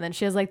way. And then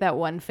she has like that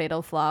one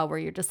fatal flaw where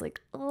you're just like,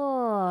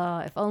 oh,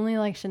 if only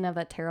like she didn't have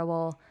that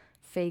terrible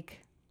fake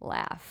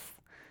laugh.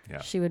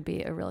 Yeah. She would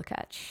be a real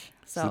catch.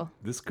 So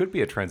this could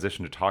be a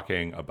transition to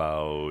talking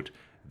about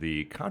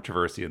the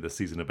controversy in the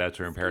season of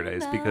Bachelor in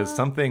Paradise because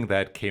something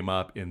that came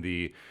up in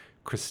the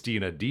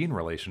Christina Dean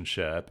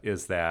relationship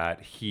is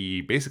that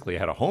he basically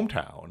had a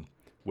hometown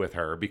with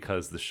her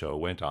because the show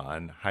went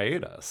on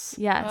hiatus.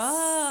 yes.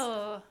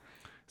 Oh.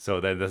 So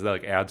then that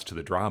like adds to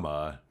the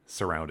drama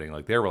surrounding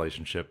like their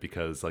relationship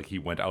because like he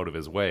went out of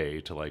his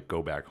way to like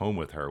go back home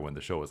with her when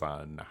the show was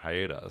on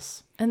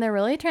hiatus. And they're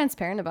really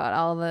transparent about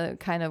all the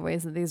kind of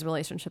ways that these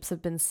relationships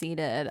have been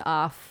seeded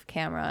off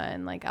camera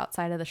and like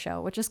outside of the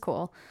show, which is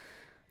cool.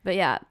 But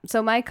yeah,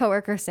 so my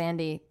coworker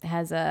Sandy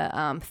has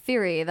a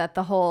theory that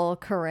the whole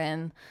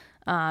Corinne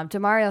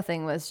DeMario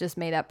thing was just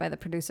made up by the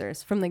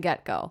producers from the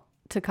get-go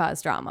to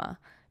cause drama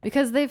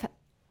because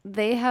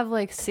they have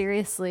like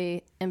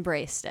seriously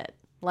embraced it.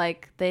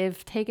 Like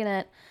they've taken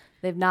it,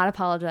 they've not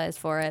apologized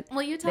for it.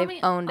 Well, you tell They've me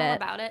owned all it.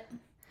 about it.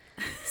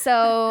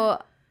 So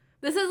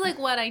This is like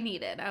what I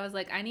needed. I was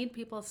like, I need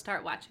people to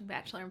start watching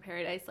Bachelor in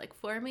Paradise like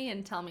for me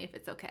and tell me if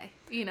it's okay.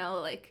 You know,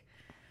 like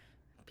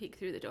peek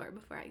through the door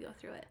before I go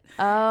through it.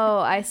 oh,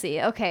 I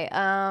see. Okay.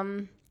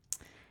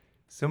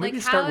 So maybe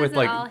Like start how with is it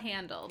like all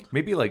handled?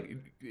 maybe like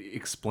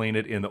explain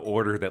it in the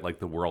order that like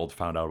the world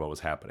found out what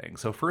was happening.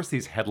 So first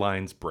these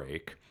headlines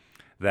break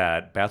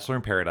that Bachelor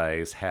in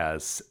Paradise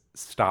has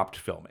stopped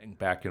filming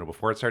back, you know,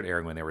 before it started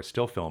airing when they were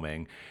still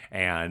filming.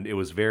 And it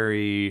was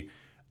very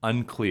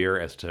unclear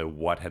as to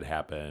what had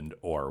happened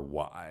or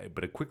why,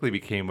 but it quickly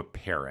became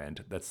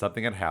apparent that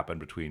something had happened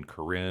between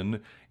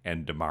Corinne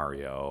and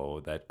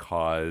DeMario that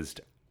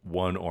caused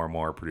one or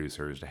more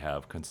producers to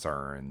have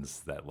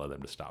concerns that led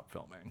them to stop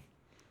filming.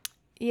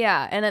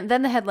 Yeah, and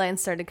then the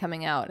headlines started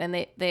coming out, and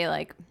they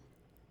like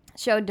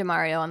showed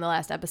DeMario on the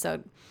last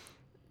episode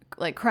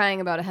like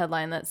crying about a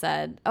headline that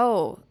said,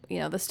 "Oh,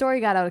 the story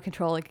got out of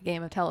control like a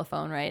game of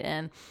telephone, right?"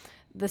 And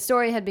the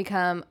story had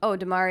become, "Oh,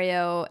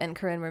 DeMario and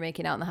Corinne were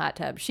making out in the hot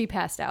tub. She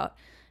passed out.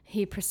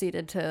 He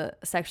proceeded to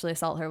sexually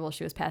assault her while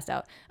she was passed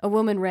out. A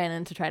woman ran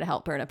in to try to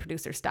help her, and a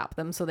producer stopped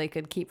them so they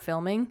could keep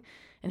filming."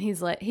 And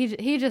he's like,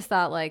 he just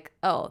thought like,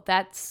 "Oh,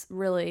 that's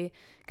really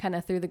kind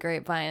of through the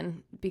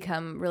grapevine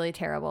become really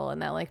terrible,"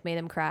 and that like made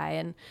him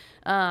cry.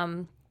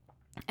 And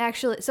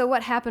actually, so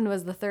what happened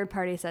was the third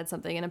party said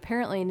something, and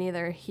apparently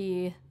neither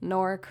he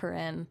nor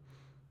Corinne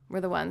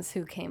were the ones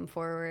who came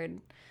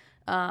forward.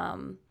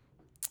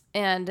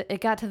 And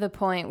it got to the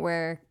point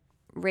where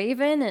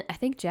Raven and I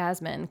think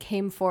Jasmine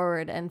came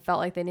forward and felt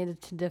like they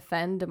needed to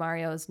defend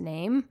DeMario's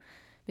name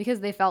because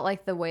they felt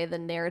like the way the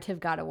narrative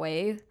got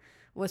away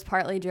was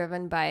partly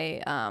driven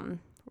by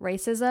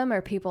racism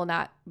or people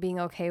not being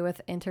okay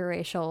with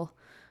interracial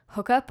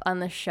hookup on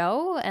the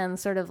show and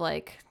sort of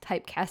like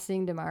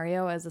typecasting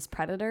DeMario as this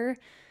predator.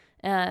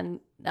 And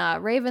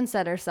Raven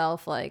said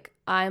herself, like,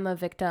 "I'm a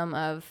victim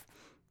of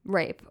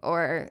rape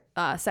or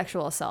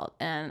sexual assault,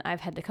 and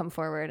I've had to come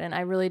forward. And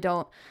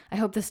I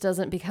hope this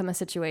doesn't become a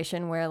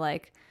situation where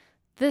like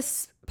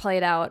this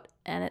played out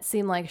and it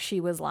seemed like she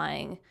was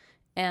lying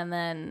and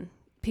then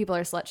people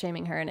are slut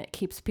shaming her and it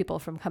keeps people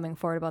from coming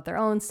forward about their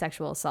own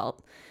sexual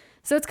assault."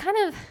 So it's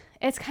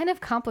kind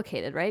of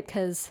complicated, right?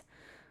 Because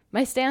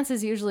my stance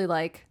is usually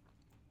like,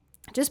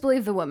 just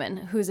believe the woman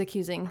who's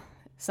accusing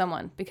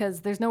someone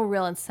because there's no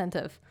real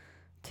incentive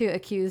to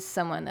accuse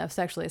someone of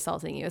sexually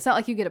assaulting you. It's not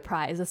like you get a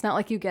prize. It's not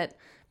like you get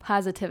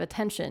positive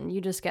attention. You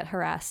just get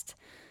harassed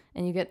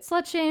and you get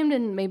slut shamed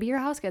and maybe your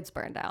house gets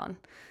burned down.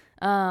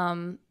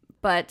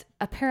 But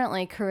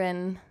apparently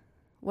Corinne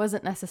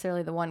wasn't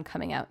necessarily the one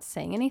coming out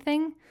saying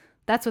anything.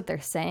 That's what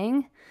they're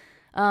saying.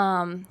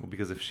 Well,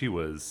 because if she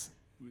was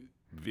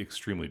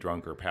extremely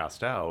drunk or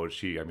passed out,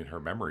 her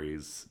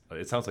memories,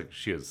 it sounds like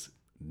she has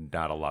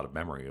not a lot of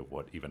memory of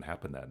what even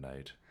happened that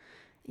night.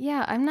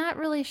 Yeah, I'm not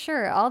really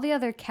sure. All the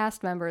other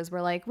cast members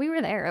were like, "We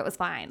were there. It was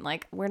fine."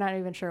 Like, we're not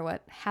even sure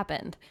what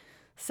happened.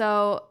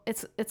 So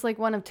it's like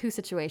one of two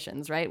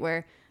situations, right?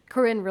 Where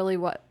Corinne really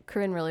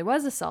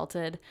was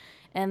assaulted,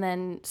 and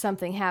then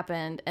something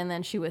happened, and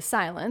then she was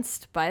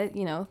silenced by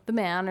the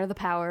man or the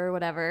power or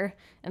whatever,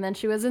 and then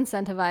she was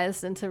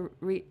incentivized into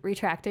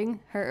retracting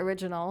her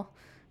original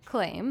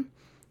claim,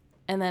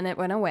 and then it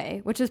went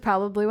away, which is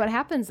probably what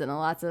happens in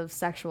lots of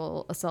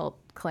sexual assault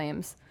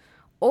claims.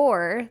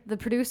 Or the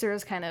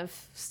producers kind of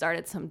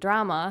started some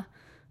drama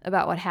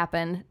about what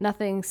happened.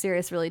 Nothing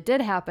serious really did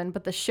happen,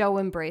 but the show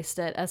embraced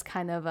it as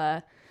kind of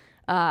a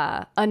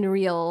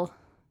Unreal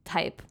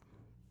type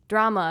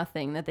drama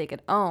thing that they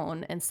could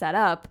own and set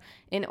up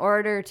in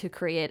order to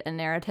create a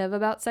narrative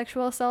about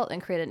sexual assault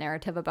and create a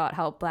narrative about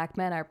how Black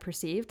men are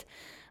perceived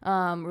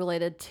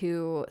related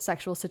to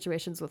sexual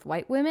situations with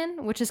white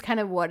women, which is kind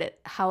of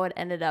how it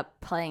ended up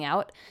playing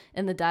out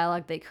in the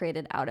dialogue they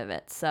created out of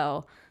it.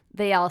 So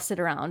they all sit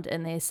around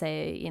and they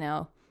say,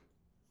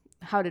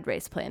 how did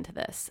race play into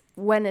this?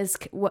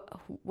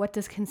 What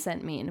does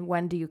consent mean?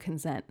 When do you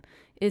consent?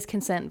 Is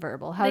consent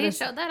verbal? They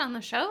showed that on the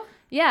show?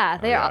 Yeah,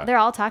 they're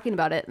all talking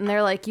about it, and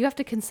they're like, you have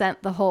to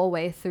consent the whole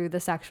way through the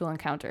sexual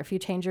encounter. If you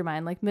change your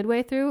mind like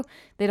midway through,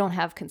 they don't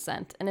have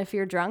consent. And if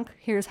you're drunk,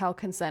 here's how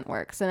consent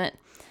works. And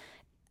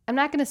I'm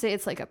not going to say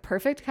it's like a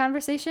perfect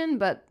conversation,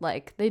 but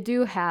like they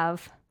do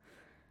have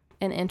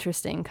an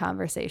interesting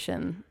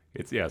conversation.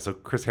 So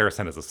Chris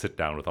Harrison has a sit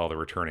down with all the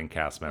returning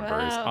cast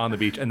members Wow. on the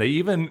beach, and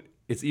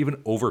it's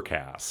even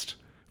overcast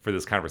for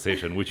this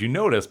conversation, which you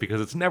notice because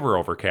it's never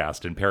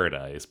overcast in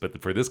Paradise.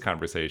 But for this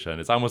conversation,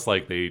 it's almost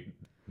like they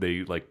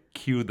like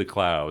cued the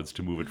clouds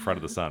to move in front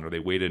of the sun, or they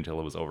waited until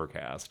it was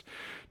overcast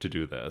to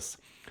do this.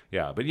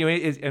 Yeah, but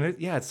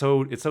it's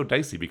so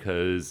dicey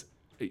because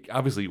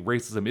obviously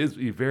racism is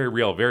a very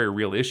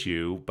real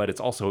issue, but it's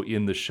also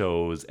in the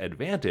show's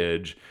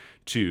advantage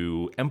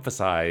to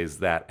emphasize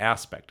that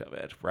aspect of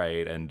it,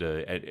 right? And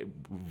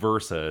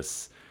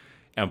versus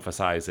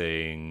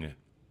emphasizing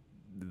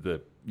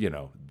the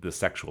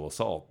sexual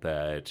assault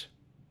that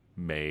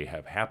may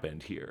have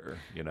happened here,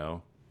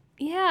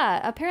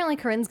 Yeah, apparently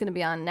Corinne's going to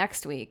be on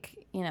next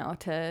week,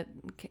 to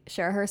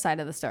share her side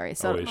of the story.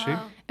 So is she?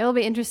 it'll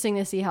be interesting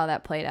to see how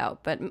that played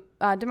out. But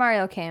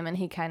DeMario came and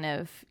he kind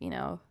of,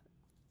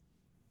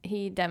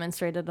 he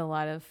demonstrated a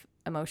lot of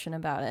emotion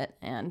about it.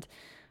 And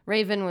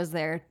Raven was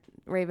there.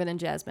 Raven and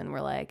Jasmine were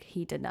like,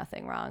 he did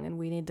nothing wrong and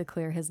we need to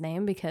clear his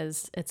name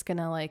because it's going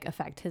to like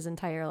affect his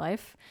entire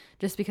life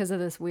just because of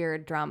this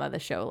weird drama the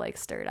show like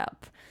stirred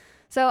up.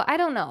 So I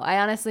don't know. I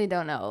honestly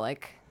don't know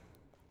like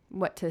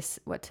what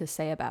to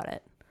say about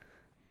it.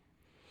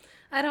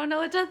 I don't know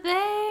what to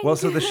think. Well,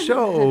 so the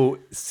show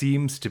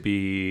seem to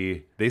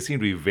be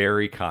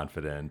very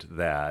confident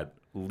that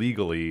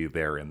legally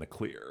they're in the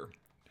clear,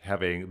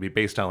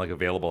 based on like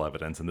available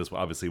evidence, and this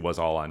obviously was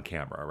all on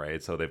camera,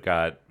 right? So they've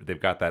got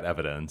that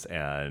evidence,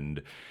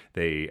 and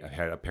they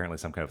had apparently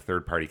some kind of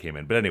third party came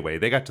in. But anyway,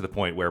 they got to the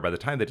point where by the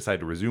time they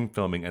decided to resume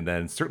filming, and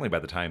then certainly by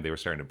the time they were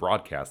starting to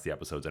broadcast the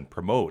episodes and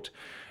promote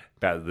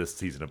this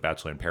season of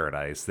Bachelor in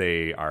Paradise,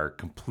 they are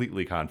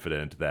completely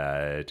confident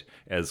that,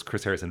 as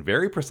Chris Harrison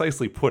very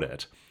precisely put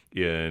it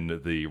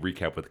in the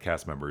recap with the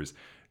cast members,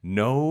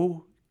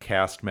 no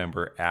cast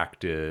member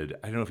acted,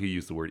 I don't know if he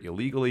used the word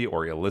illegally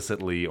or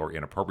illicitly or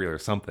inappropriately or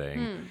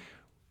something,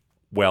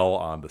 well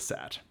on the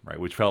set, right?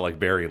 Which felt like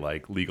very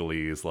like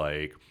legalese,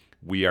 like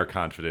we are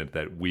confident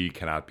that we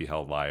cannot be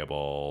held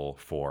liable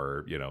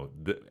for,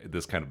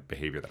 this kind of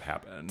behavior that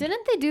happened.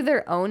 Didn't they do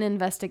their own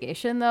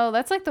investigation though?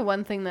 That's like the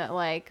one thing that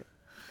like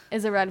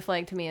is a red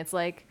flag to me. It's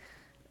like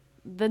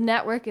the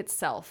network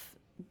itself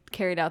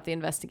carried out the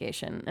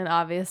investigation, and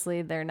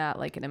obviously they're not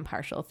like an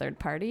impartial third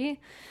party.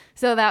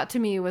 So that to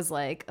me was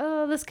like,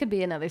 oh, this could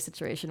be another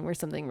situation where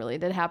something really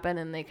did happen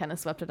and they kind of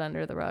swept it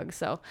under the rug.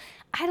 So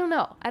I don't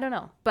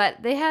know.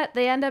 But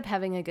they end up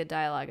having a good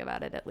dialogue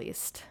about it at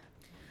least.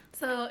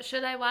 So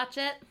should I watch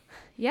it?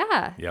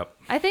 Yeah. Yep.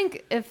 I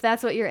think if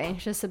that's what you're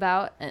anxious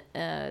about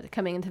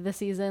coming into the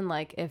season,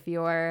 like if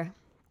you're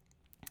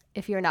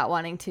not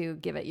wanting to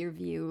give it your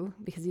view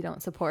because you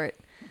don't support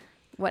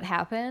what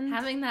happened,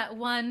 Having that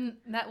one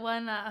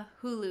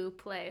Hulu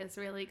play is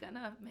really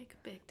gonna make a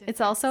big difference. it's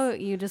also,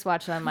 you just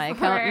watch it on my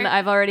account and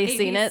I've already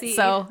seen it, ABC.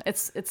 so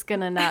it's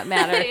gonna not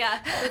matter. Yeah,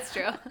 that's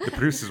true. The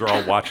producers are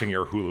all watching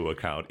your Hulu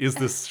account. Is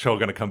this show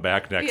going to come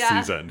back next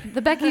Yeah. season?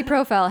 The Becky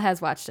profile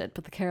has watched it,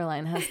 but the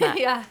Caroline has not.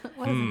 Yeah.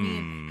 What does it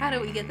mean? How do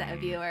we get that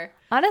viewer?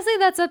 Honestly,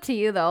 that's up to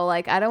you though.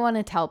 Like, I don't want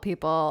to tell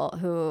people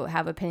who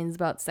have opinions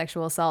about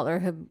sexual assault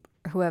or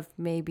who have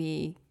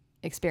maybe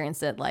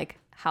experienced it, like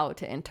how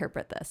to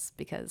interpret this,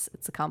 because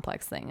it's a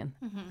complex thing and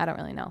I don't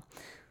really know.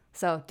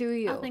 So do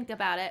you? I'll think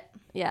about it.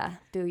 Yeah,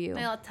 do you?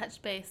 Maybe I'll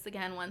touch base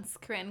again once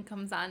Corinne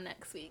comes on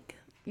next week.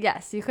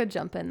 Yes, you could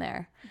jump in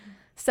there.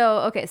 So,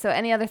 okay, so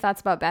any other thoughts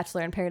about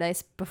Bachelor in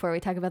Paradise before we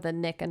talk about the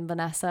Nick and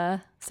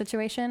Vanessa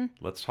situation?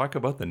 Let's talk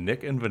about the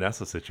Nick and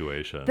Vanessa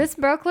situation. This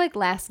broke like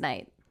last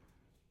night.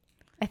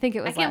 I think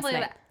it was I can't last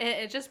believe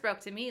night it just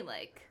broke to me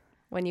like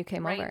when you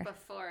came right over.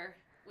 before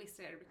we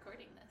started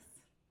recording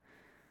this.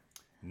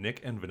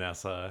 Nick and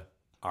Vanessa,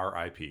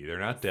 R.I.P. They're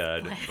not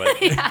dead,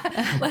 but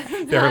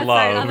Let's their not start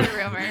love, other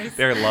rumors.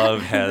 their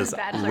love has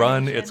Bachelor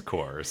run Nation. its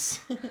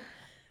course.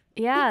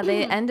 Yeah,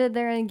 they ended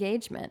their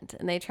engagement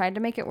and they tried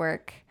to make it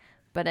work,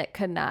 but it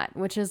could not,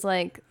 which is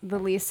like the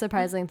least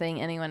surprising thing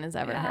anyone has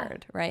ever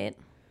heard, right?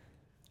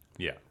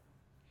 Yeah.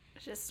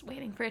 Just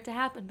waiting for it to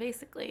happen,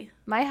 basically.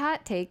 My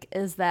hot take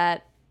is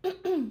that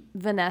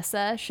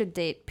Vanessa should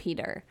date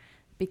Peter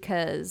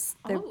because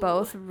they're Oh.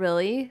 both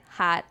really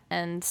hot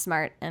and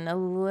smart and a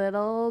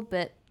little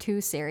bit too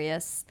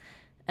serious.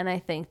 And I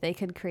think they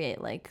could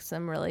create like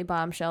some really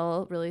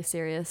bombshell, really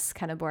serious,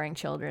 kind of boring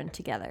children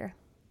together.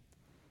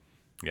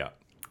 Yeah.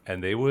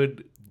 And they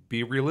would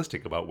be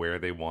realistic about where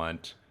they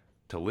want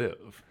to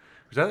live.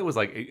 Which I thought was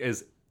like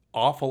as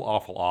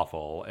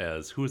awful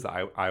as who's the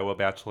Iowa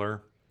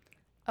Bachelor?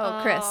 Oh,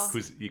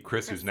 Chris.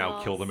 Chris, who's now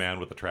Walls. killed a man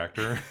with a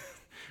tractor.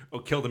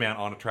 Killed a man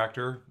on a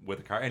tractor with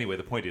a car. Anyway,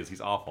 the point is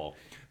he's awful.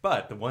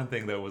 But the one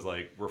thing that was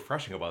like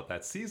refreshing about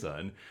that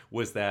season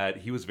was that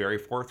he was very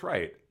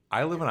forthright.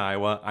 I live in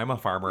Iowa. I'm a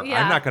farmer.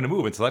 Yeah. I'm not going to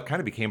move. And so that kind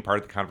of became part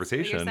of the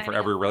conversation for signing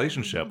every up for.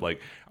 relationship.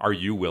 Like, are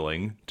you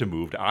willing to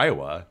move to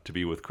Iowa to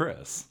be with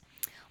Chris?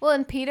 Well,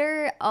 and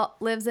Peter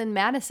lives in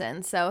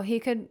Madison, so he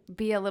could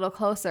be a little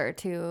closer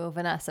to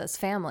Vanessa's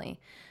family.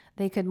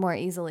 They could more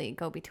easily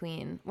go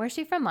between. Where's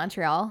she from?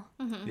 Montreal?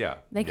 Yeah.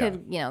 They yeah.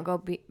 could,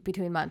 go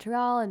between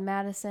Montreal and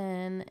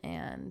Madison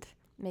and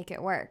make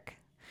it work.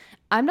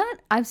 I'm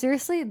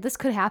seriously, this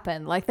could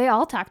happen. Like, they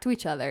all talk to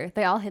each other.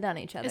 They all hit on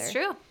each other. It's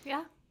true.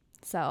 Yeah.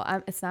 So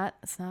it's not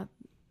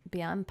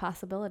beyond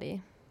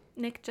possibility.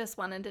 Nick just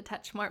wanted to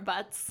touch more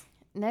butts.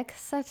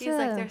 Nick's such He's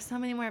like, there's so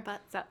many more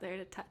butts out there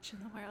to touch in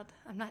the world.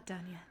 I'm not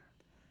done yet.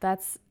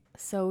 That's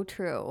so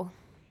true.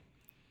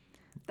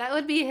 That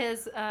would be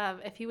his,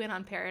 if he went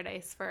on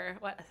Paradise for,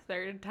 a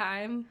third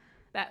time?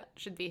 That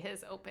should be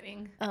his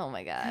opening. Oh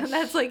my gosh.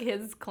 That's like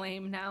his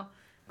claim now.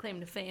 Claim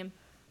to fame.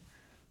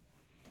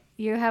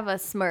 You have a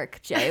smirk,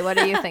 Jay. What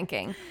are you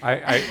thinking?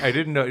 I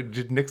didn't know.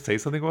 Did Nick say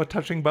something about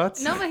touching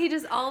butts? No, but he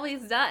just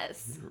always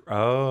does.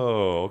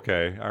 Oh,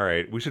 okay. All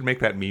right. We should make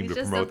that meme He's to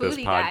just a promote this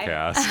booty guy.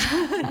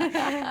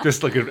 podcast.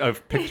 Just like a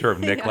picture of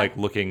Nick like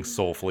looking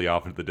soulfully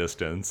off into the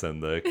distance,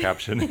 and the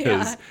caption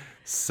is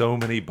 "So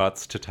many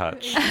butts to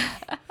touch."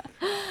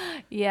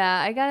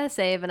 Yeah, I gotta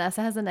say,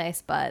 Vanessa has a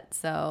nice butt.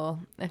 So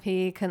if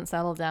he couldn't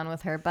settle down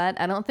with her butt,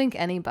 I don't think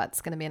any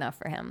butt's gonna be enough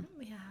for him.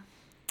 Yeah.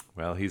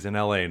 Well, he's in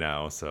LA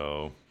now,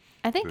 so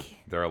I think,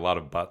 there are a lot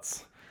of butts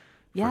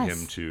for yes.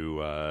 him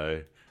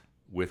to,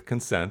 with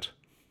consent,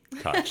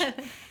 touch.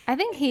 I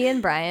think he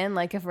and Brian,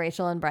 like if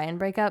Rachel and Brian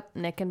break up,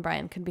 Nick and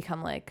Brian could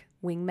become like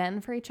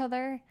wingmen for each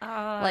other,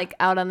 Uh, like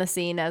out on the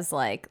scene as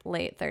like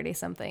late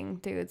 30-something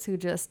dudes who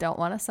just don't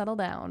want to settle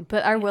down,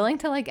 but are willing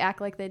to like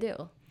act like they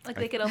do. like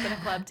they could open a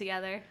club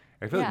together.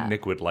 I feel Yeah. like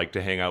Nick would like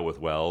to hang out with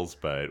Wells,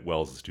 but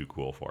Wells is too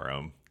cool for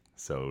him.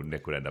 So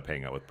Nick would end up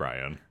hanging out with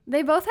Brian.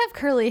 They both have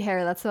curly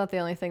hair. That's about the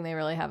only thing they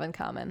really have in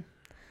common.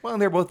 Well,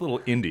 and they're both a little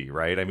indie,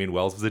 right? I mean,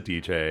 Wells was a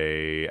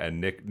DJ, and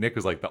Nick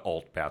was like the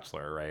alt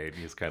bachelor, right?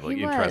 He's kind of like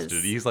He interested.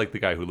 was. He's like the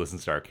guy who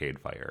listens to Arcade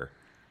Fire.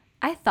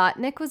 I thought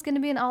Nick was going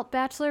to be an alt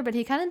bachelor, but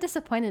he kind of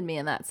disappointed me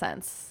in that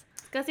sense.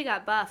 Because he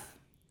got buff.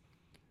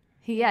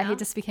 He Yeah.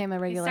 just became a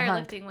He regular started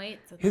hunk. lifting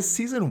weights. and His then-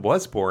 season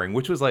was boring,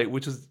 which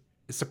is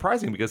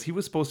surprising because he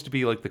was supposed to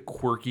be like the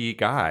quirky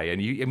guy, and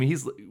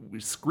he's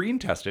screen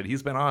tested.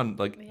 He's been on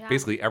like Yeah.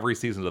 basically every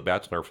season of The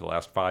Bachelor for the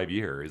last 5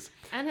 years.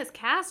 And his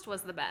cast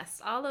was the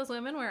best. All those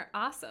women were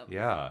awesome.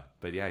 Yeah,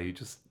 but yeah, he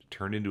just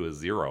turned into a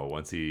zero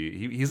once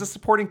he's a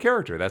supporting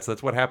character. That's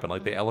what happened.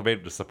 Like they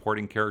elevated a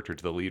supporting character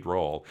to the lead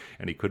role,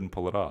 and he couldn't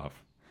pull it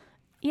off.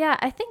 Yeah,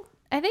 I think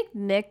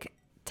Nick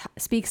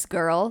speaks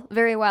girl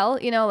very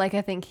well. You know, like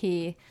I think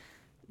he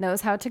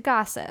knows how to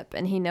gossip,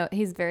 and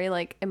he's very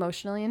like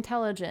emotionally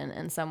intelligent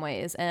in some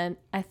ways. And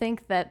I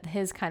think that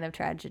his kind of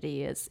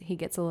tragedy is he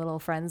gets a little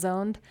friend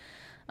zoned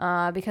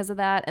because of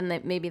that, and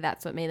that maybe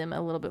that's what made him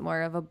a little bit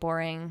more of a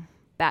boring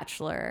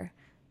bachelor,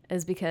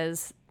 is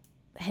because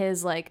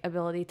his like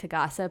ability to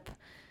gossip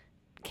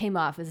came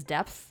off as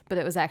depth, but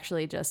it was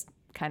actually just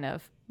kind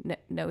of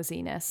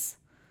nosiness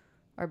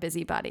or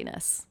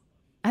busybodiness.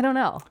 I don't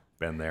know.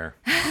 Been there.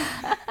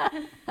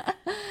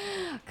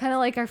 Kind of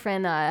like our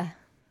friend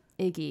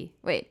Iggy.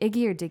 Wait,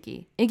 Iggy or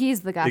Diggy?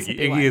 Iggy's the gossipy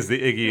Iggy one. is the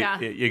Iggy. Yeah.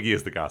 Iggy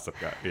is the gossip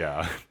guy.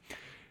 Yeah.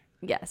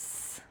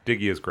 Yes.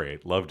 Diggy is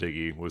great. Love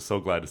Diggy. Was so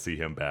glad to see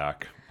him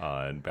back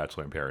on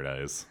Bachelor in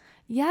Paradise.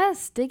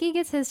 Yes, Diggy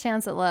gets his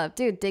chance at love.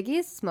 Dude,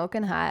 Diggy's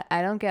smoking hot.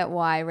 I don't get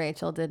why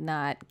Rachel did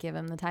not give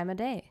him the time of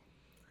day.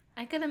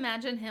 I could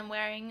imagine him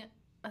wearing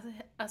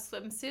a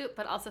swimsuit,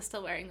 but also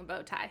still wearing a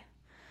bow tie.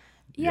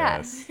 Yeah,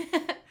 Yes.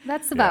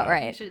 that's about Yeah.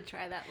 You right. should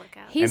try that look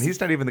out. And he's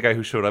not even the guy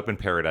who showed up in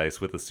Paradise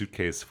with a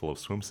suitcase full of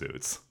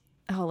swimsuits.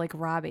 Oh, like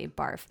Robbie,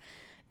 barf.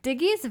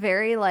 Diggy's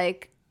very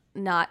like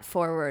not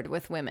forward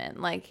with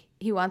women. Like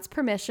he wants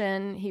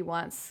permission. He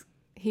wants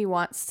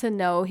to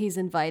know he's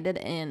invited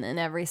in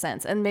every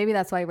sense. And maybe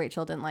that's why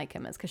Rachel didn't like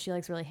him, is because she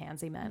likes really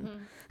handsy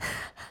men.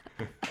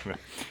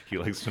 He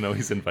likes to know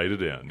he's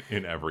invited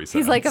in every sense.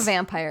 He's like a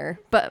vampire,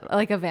 but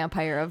like a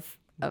vampire of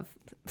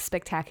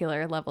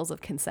spectacular levels of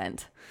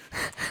consent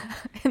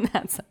in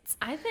that sense.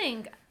 I've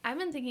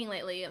been thinking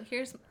lately,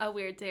 here's a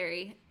weird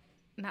theory.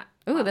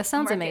 This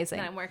sounds amazing.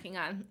 That I'm working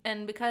on.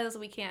 And because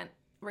we can't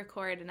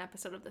record an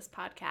episode of this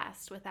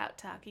podcast without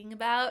talking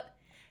about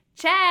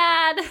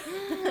Chad,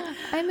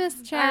 I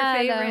miss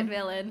Chad. our favorite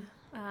villain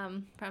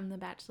from the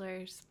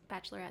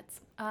Bachelorettes.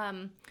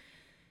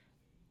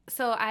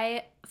 So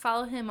I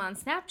follow him on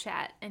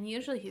Snapchat, and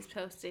usually he's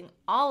posting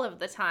all of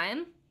the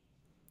time.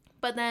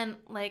 But then,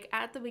 like,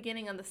 at the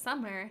beginning of the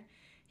summer,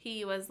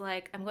 he was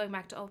like, I'm going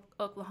back to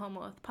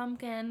Oklahoma with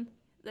Pumpkin,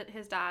 that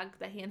his dog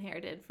that he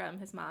inherited from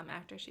his mom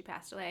after she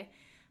passed away.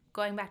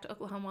 Going back to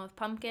Oklahoma with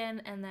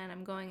Pumpkin, and then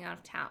I'm going out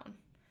of town.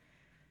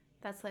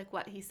 That's, like,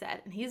 what he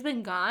said. And he's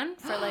been gone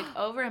for, like,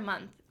 over a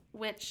month,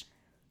 which...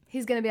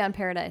 He's going to be on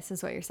Paradise,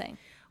 is what you're saying.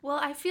 Well,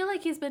 I feel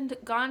like he's been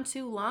gone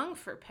too long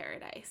for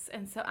Paradise.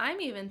 And so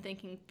I'm even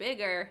thinking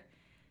bigger,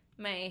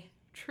 my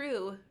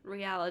true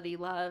reality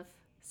love,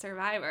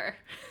 Survivor.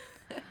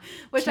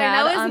 Which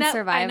Chad I know on is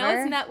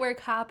Survivor? network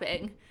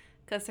hopping,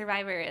 because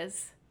Survivor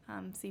is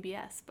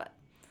CBS, but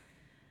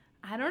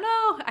I don't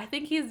know. I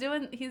think he's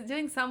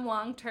doing some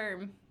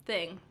long-term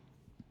thing.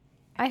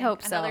 I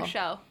hope so. Another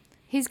show.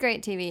 He's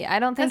great TV. I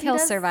don't think 'Cause he he'll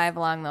does- survive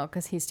long, though,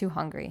 because he's too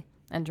hungry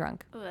and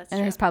drunk. Oh, that's And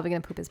true. he's probably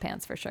going to poop his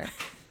pants for sure.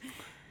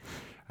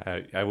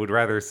 I would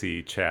rather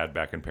see Chad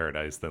back in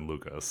Paradise than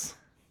Lucas.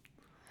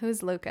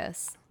 Who's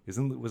Lucas?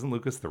 Wasn't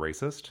Lucas the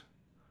racist?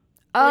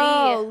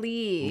 Oh,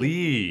 Lee.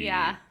 Lee.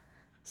 Yeah.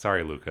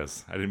 Sorry,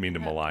 Lucas. I didn't mean to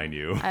malign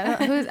you. I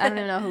don't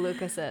even know who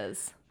Lucas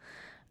is.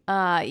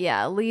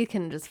 Yeah, Lee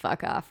can just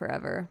fuck off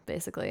forever,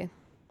 basically.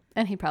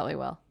 And he probably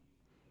will.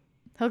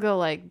 He'll go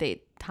like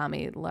date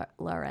Tommy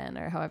Lauren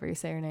or however you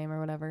say her name or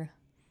whatever.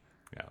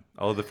 Yeah.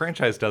 Although the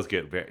franchise does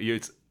get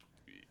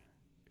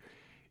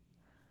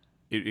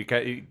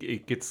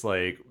it gets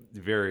like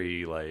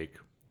very like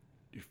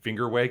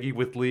finger waggy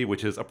with Lee,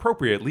 which is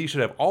appropriate. Lee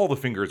should have all the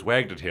fingers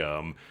wagged at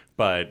him,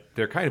 but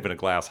they're kind of in a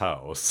glass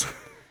house.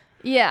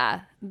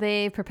 Yeah,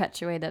 they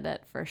perpetuated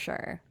it for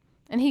sure.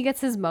 And he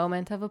gets his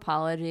moment of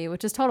apology,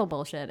 which is total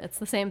bullshit. It's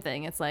the same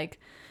thing. It's like,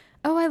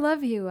 oh, I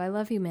love you,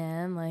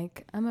 man.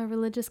 Like, I'm a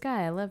religious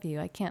guy. I love you.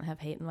 I can't have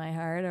hate in my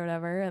heart or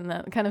whatever. And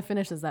that kind of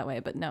finishes that way.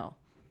 But no,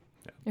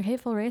 you're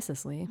hateful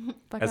racist, Lee.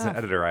 Fuck As an off.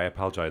 editor, I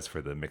apologize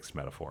for the mixed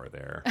metaphor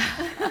there.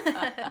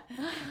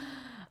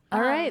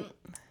 All right.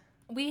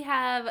 We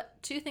have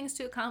 2 things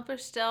to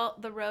accomplish still.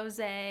 The Rose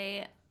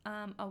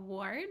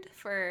Award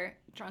for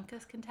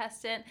drunkest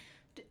contestant.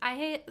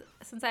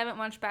 Since I haven't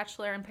watched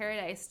Bachelor in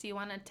Paradise, do you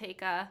want to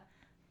take a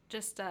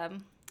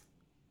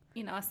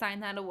assign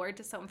that award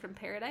to someone from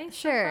Paradise.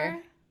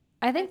 Sure.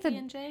 I think Becky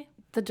and Jay.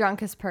 the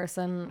drunkest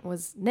person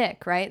was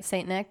Nick, right?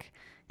 Saint Nick.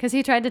 Because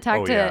he tried to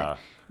talk to yeah.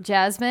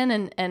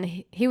 Jasmine,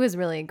 and he was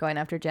really going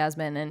after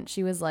Jasmine, and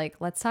she was like,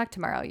 let's talk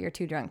tomorrow. You're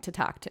too drunk to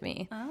talk to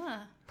me.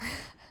 Ah.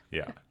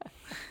 Yeah.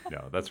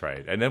 No, that's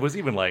right. And it was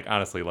even like,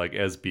 honestly, like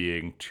as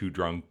being too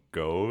drunk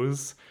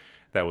goes,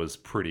 that was a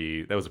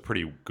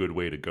pretty good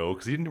way to go,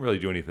 because he didn't really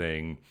do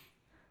anything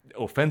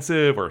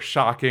offensive or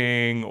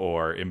shocking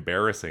or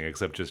embarrassing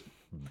except just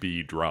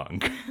be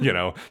drunk.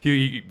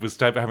 He was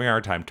having a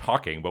hard time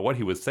talking, but what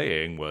he was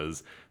saying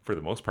was, for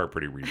the most part,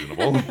 pretty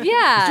reasonable.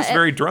 Yeah. He's just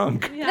very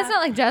drunk. And it's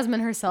not like Jasmine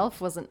herself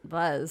wasn't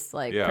buzzed,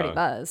 like Yeah. pretty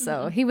buzzed.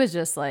 So he was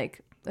just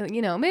like,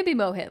 maybe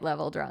Mohit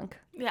level drunk.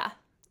 Yeah.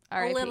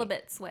 R.I.P. A little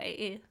bit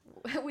sway.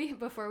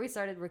 Before we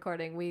started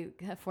recording, we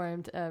have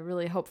formed a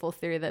really hopeful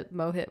theory that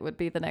Mohit would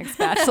be the next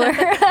Bachelor.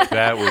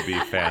 That would be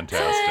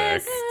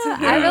fantastic.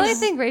 I really Yes.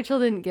 think Rachel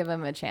didn't give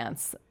him a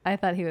chance. I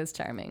thought he was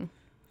charming.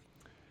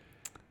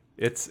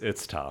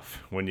 It's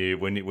tough when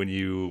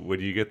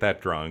you get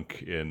that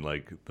drunk in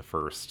like the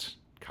first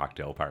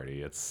cocktail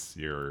party.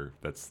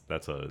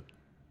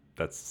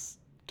 That's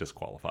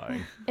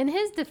disqualifying. In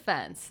his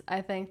defense,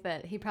 I think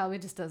that he probably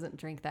just doesn't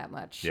drink that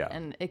much, Yeah.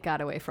 and it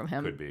got away from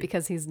him Could be.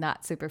 because he's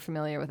not super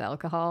familiar with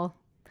alcohol.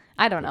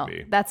 I don't know.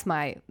 be. That's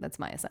my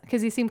assumption,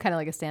 because he seemed kind of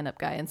like a stand-up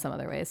guy in some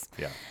other ways.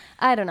 Yeah.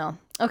 I don't know.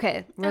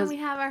 Okay, And we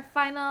have our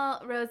final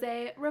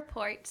rosé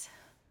report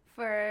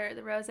for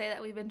the rosé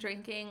that we've been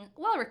drinking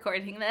while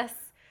recording this,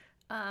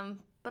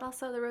 but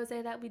also the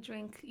rosé that we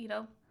drink,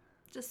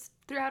 just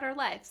throughout our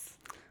lives.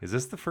 Is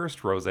this the first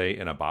rosé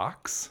in a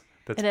box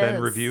that's It been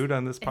is. reviewed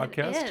on this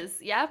podcast? It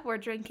is. Yep, we're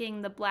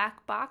drinking the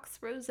Black Box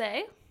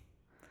Rosé.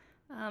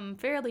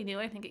 Fairly new.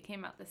 I think it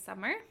came out this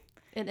summer.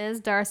 It is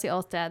Darcy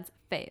Olstad's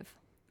fave.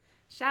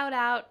 Shout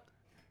out.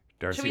 Should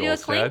Darcy we do a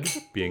clink?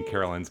 Olstad being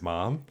Caroline's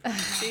mom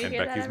Do you and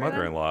hear that, Becky's everyone?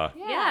 mother-in-law.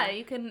 Yeah,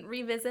 you can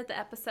revisit the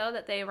episode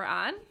that they were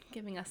on,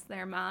 giving us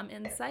their mom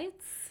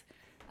insights.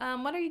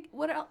 What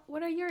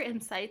are your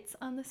insights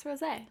on this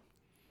rosé?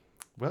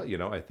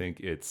 Well, I think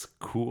it's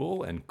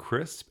cool and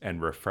crisp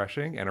and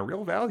refreshing and a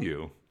real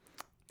value.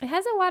 It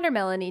has a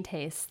watermelon-y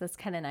taste that's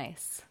kind of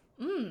nice.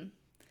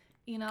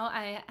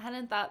 I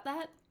hadn't thought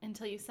that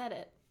until you said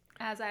it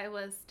as I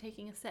was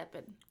taking a sip.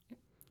 And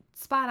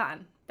spot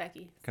on,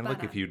 Becky. Kind of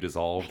like if you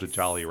dissolved a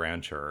Jolly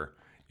Rancher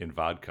in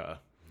vodka.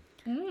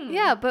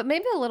 Yeah, but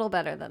maybe a little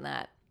better than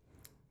that.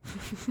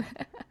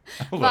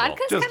 A little,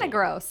 Vodka's just kind a of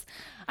gross.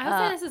 I would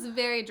say this is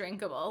very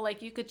drinkable.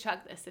 Like, you could chug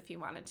this if you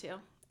wanted to.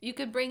 You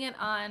could bring it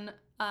on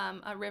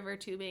a river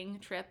tubing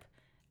trip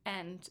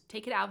and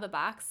take it out of the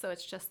box so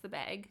it's just the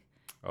bag.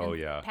 Oh,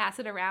 and yeah. Pass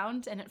it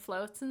around and it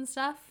floats and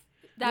stuff.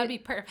 That would be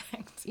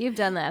perfect. You've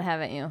done that,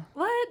 haven't you?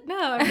 What?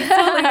 No, I'm just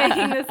totally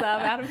making this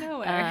up out of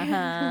nowhere.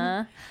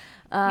 Uh-huh.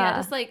 Yeah,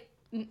 just like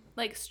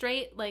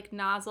straight like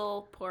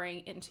nozzle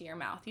pouring into your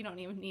mouth. You don't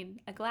even need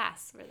a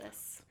glass for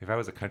this. If I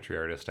was a country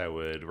artist, I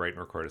would write and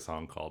record a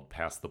song called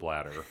Pass the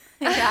Bladder.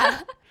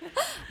 Yeah.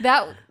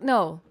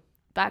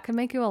 That could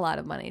make you a lot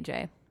of money,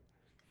 Jay.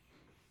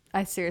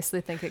 I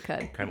seriously think it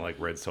could. Kind of like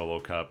Red Solo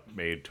Cup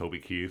made Toby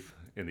Keith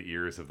in the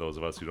ears of those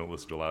of us who don't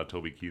listen to a lot of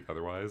Toby Keith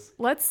otherwise.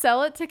 Let's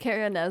sell it to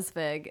Kara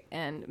Nesvig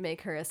and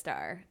make her a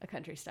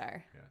country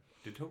star. Yeah.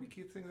 Did Toby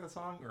Keith sing that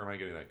song, or am I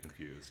getting that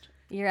confused?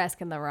 You're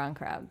asking the wrong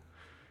crowd.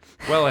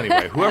 Well,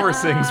 anyway, whoever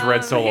sings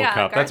Red Solo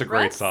Cup, that's a Garth great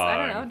Brooks, song. I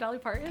don't know, Dolly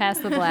Parton. Pass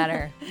the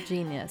bladder.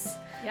 Genius.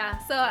 Yeah,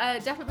 so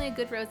definitely a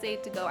good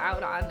rosé to go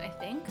out on, I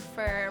think,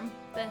 for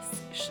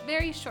this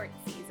very short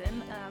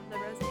season of the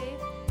rosé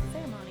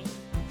ceremony.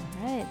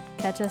 All right.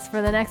 Catch us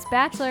for the next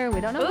Bachelor.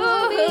 We don't know who Ooh,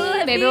 it will who will be.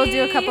 it Maybe we'll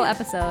do a be? couple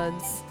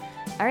episodes.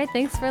 All right.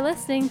 Thanks for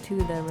listening to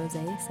the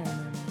Rosé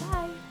Ceremony.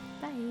 Bye.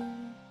 Bye.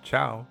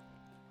 Ciao.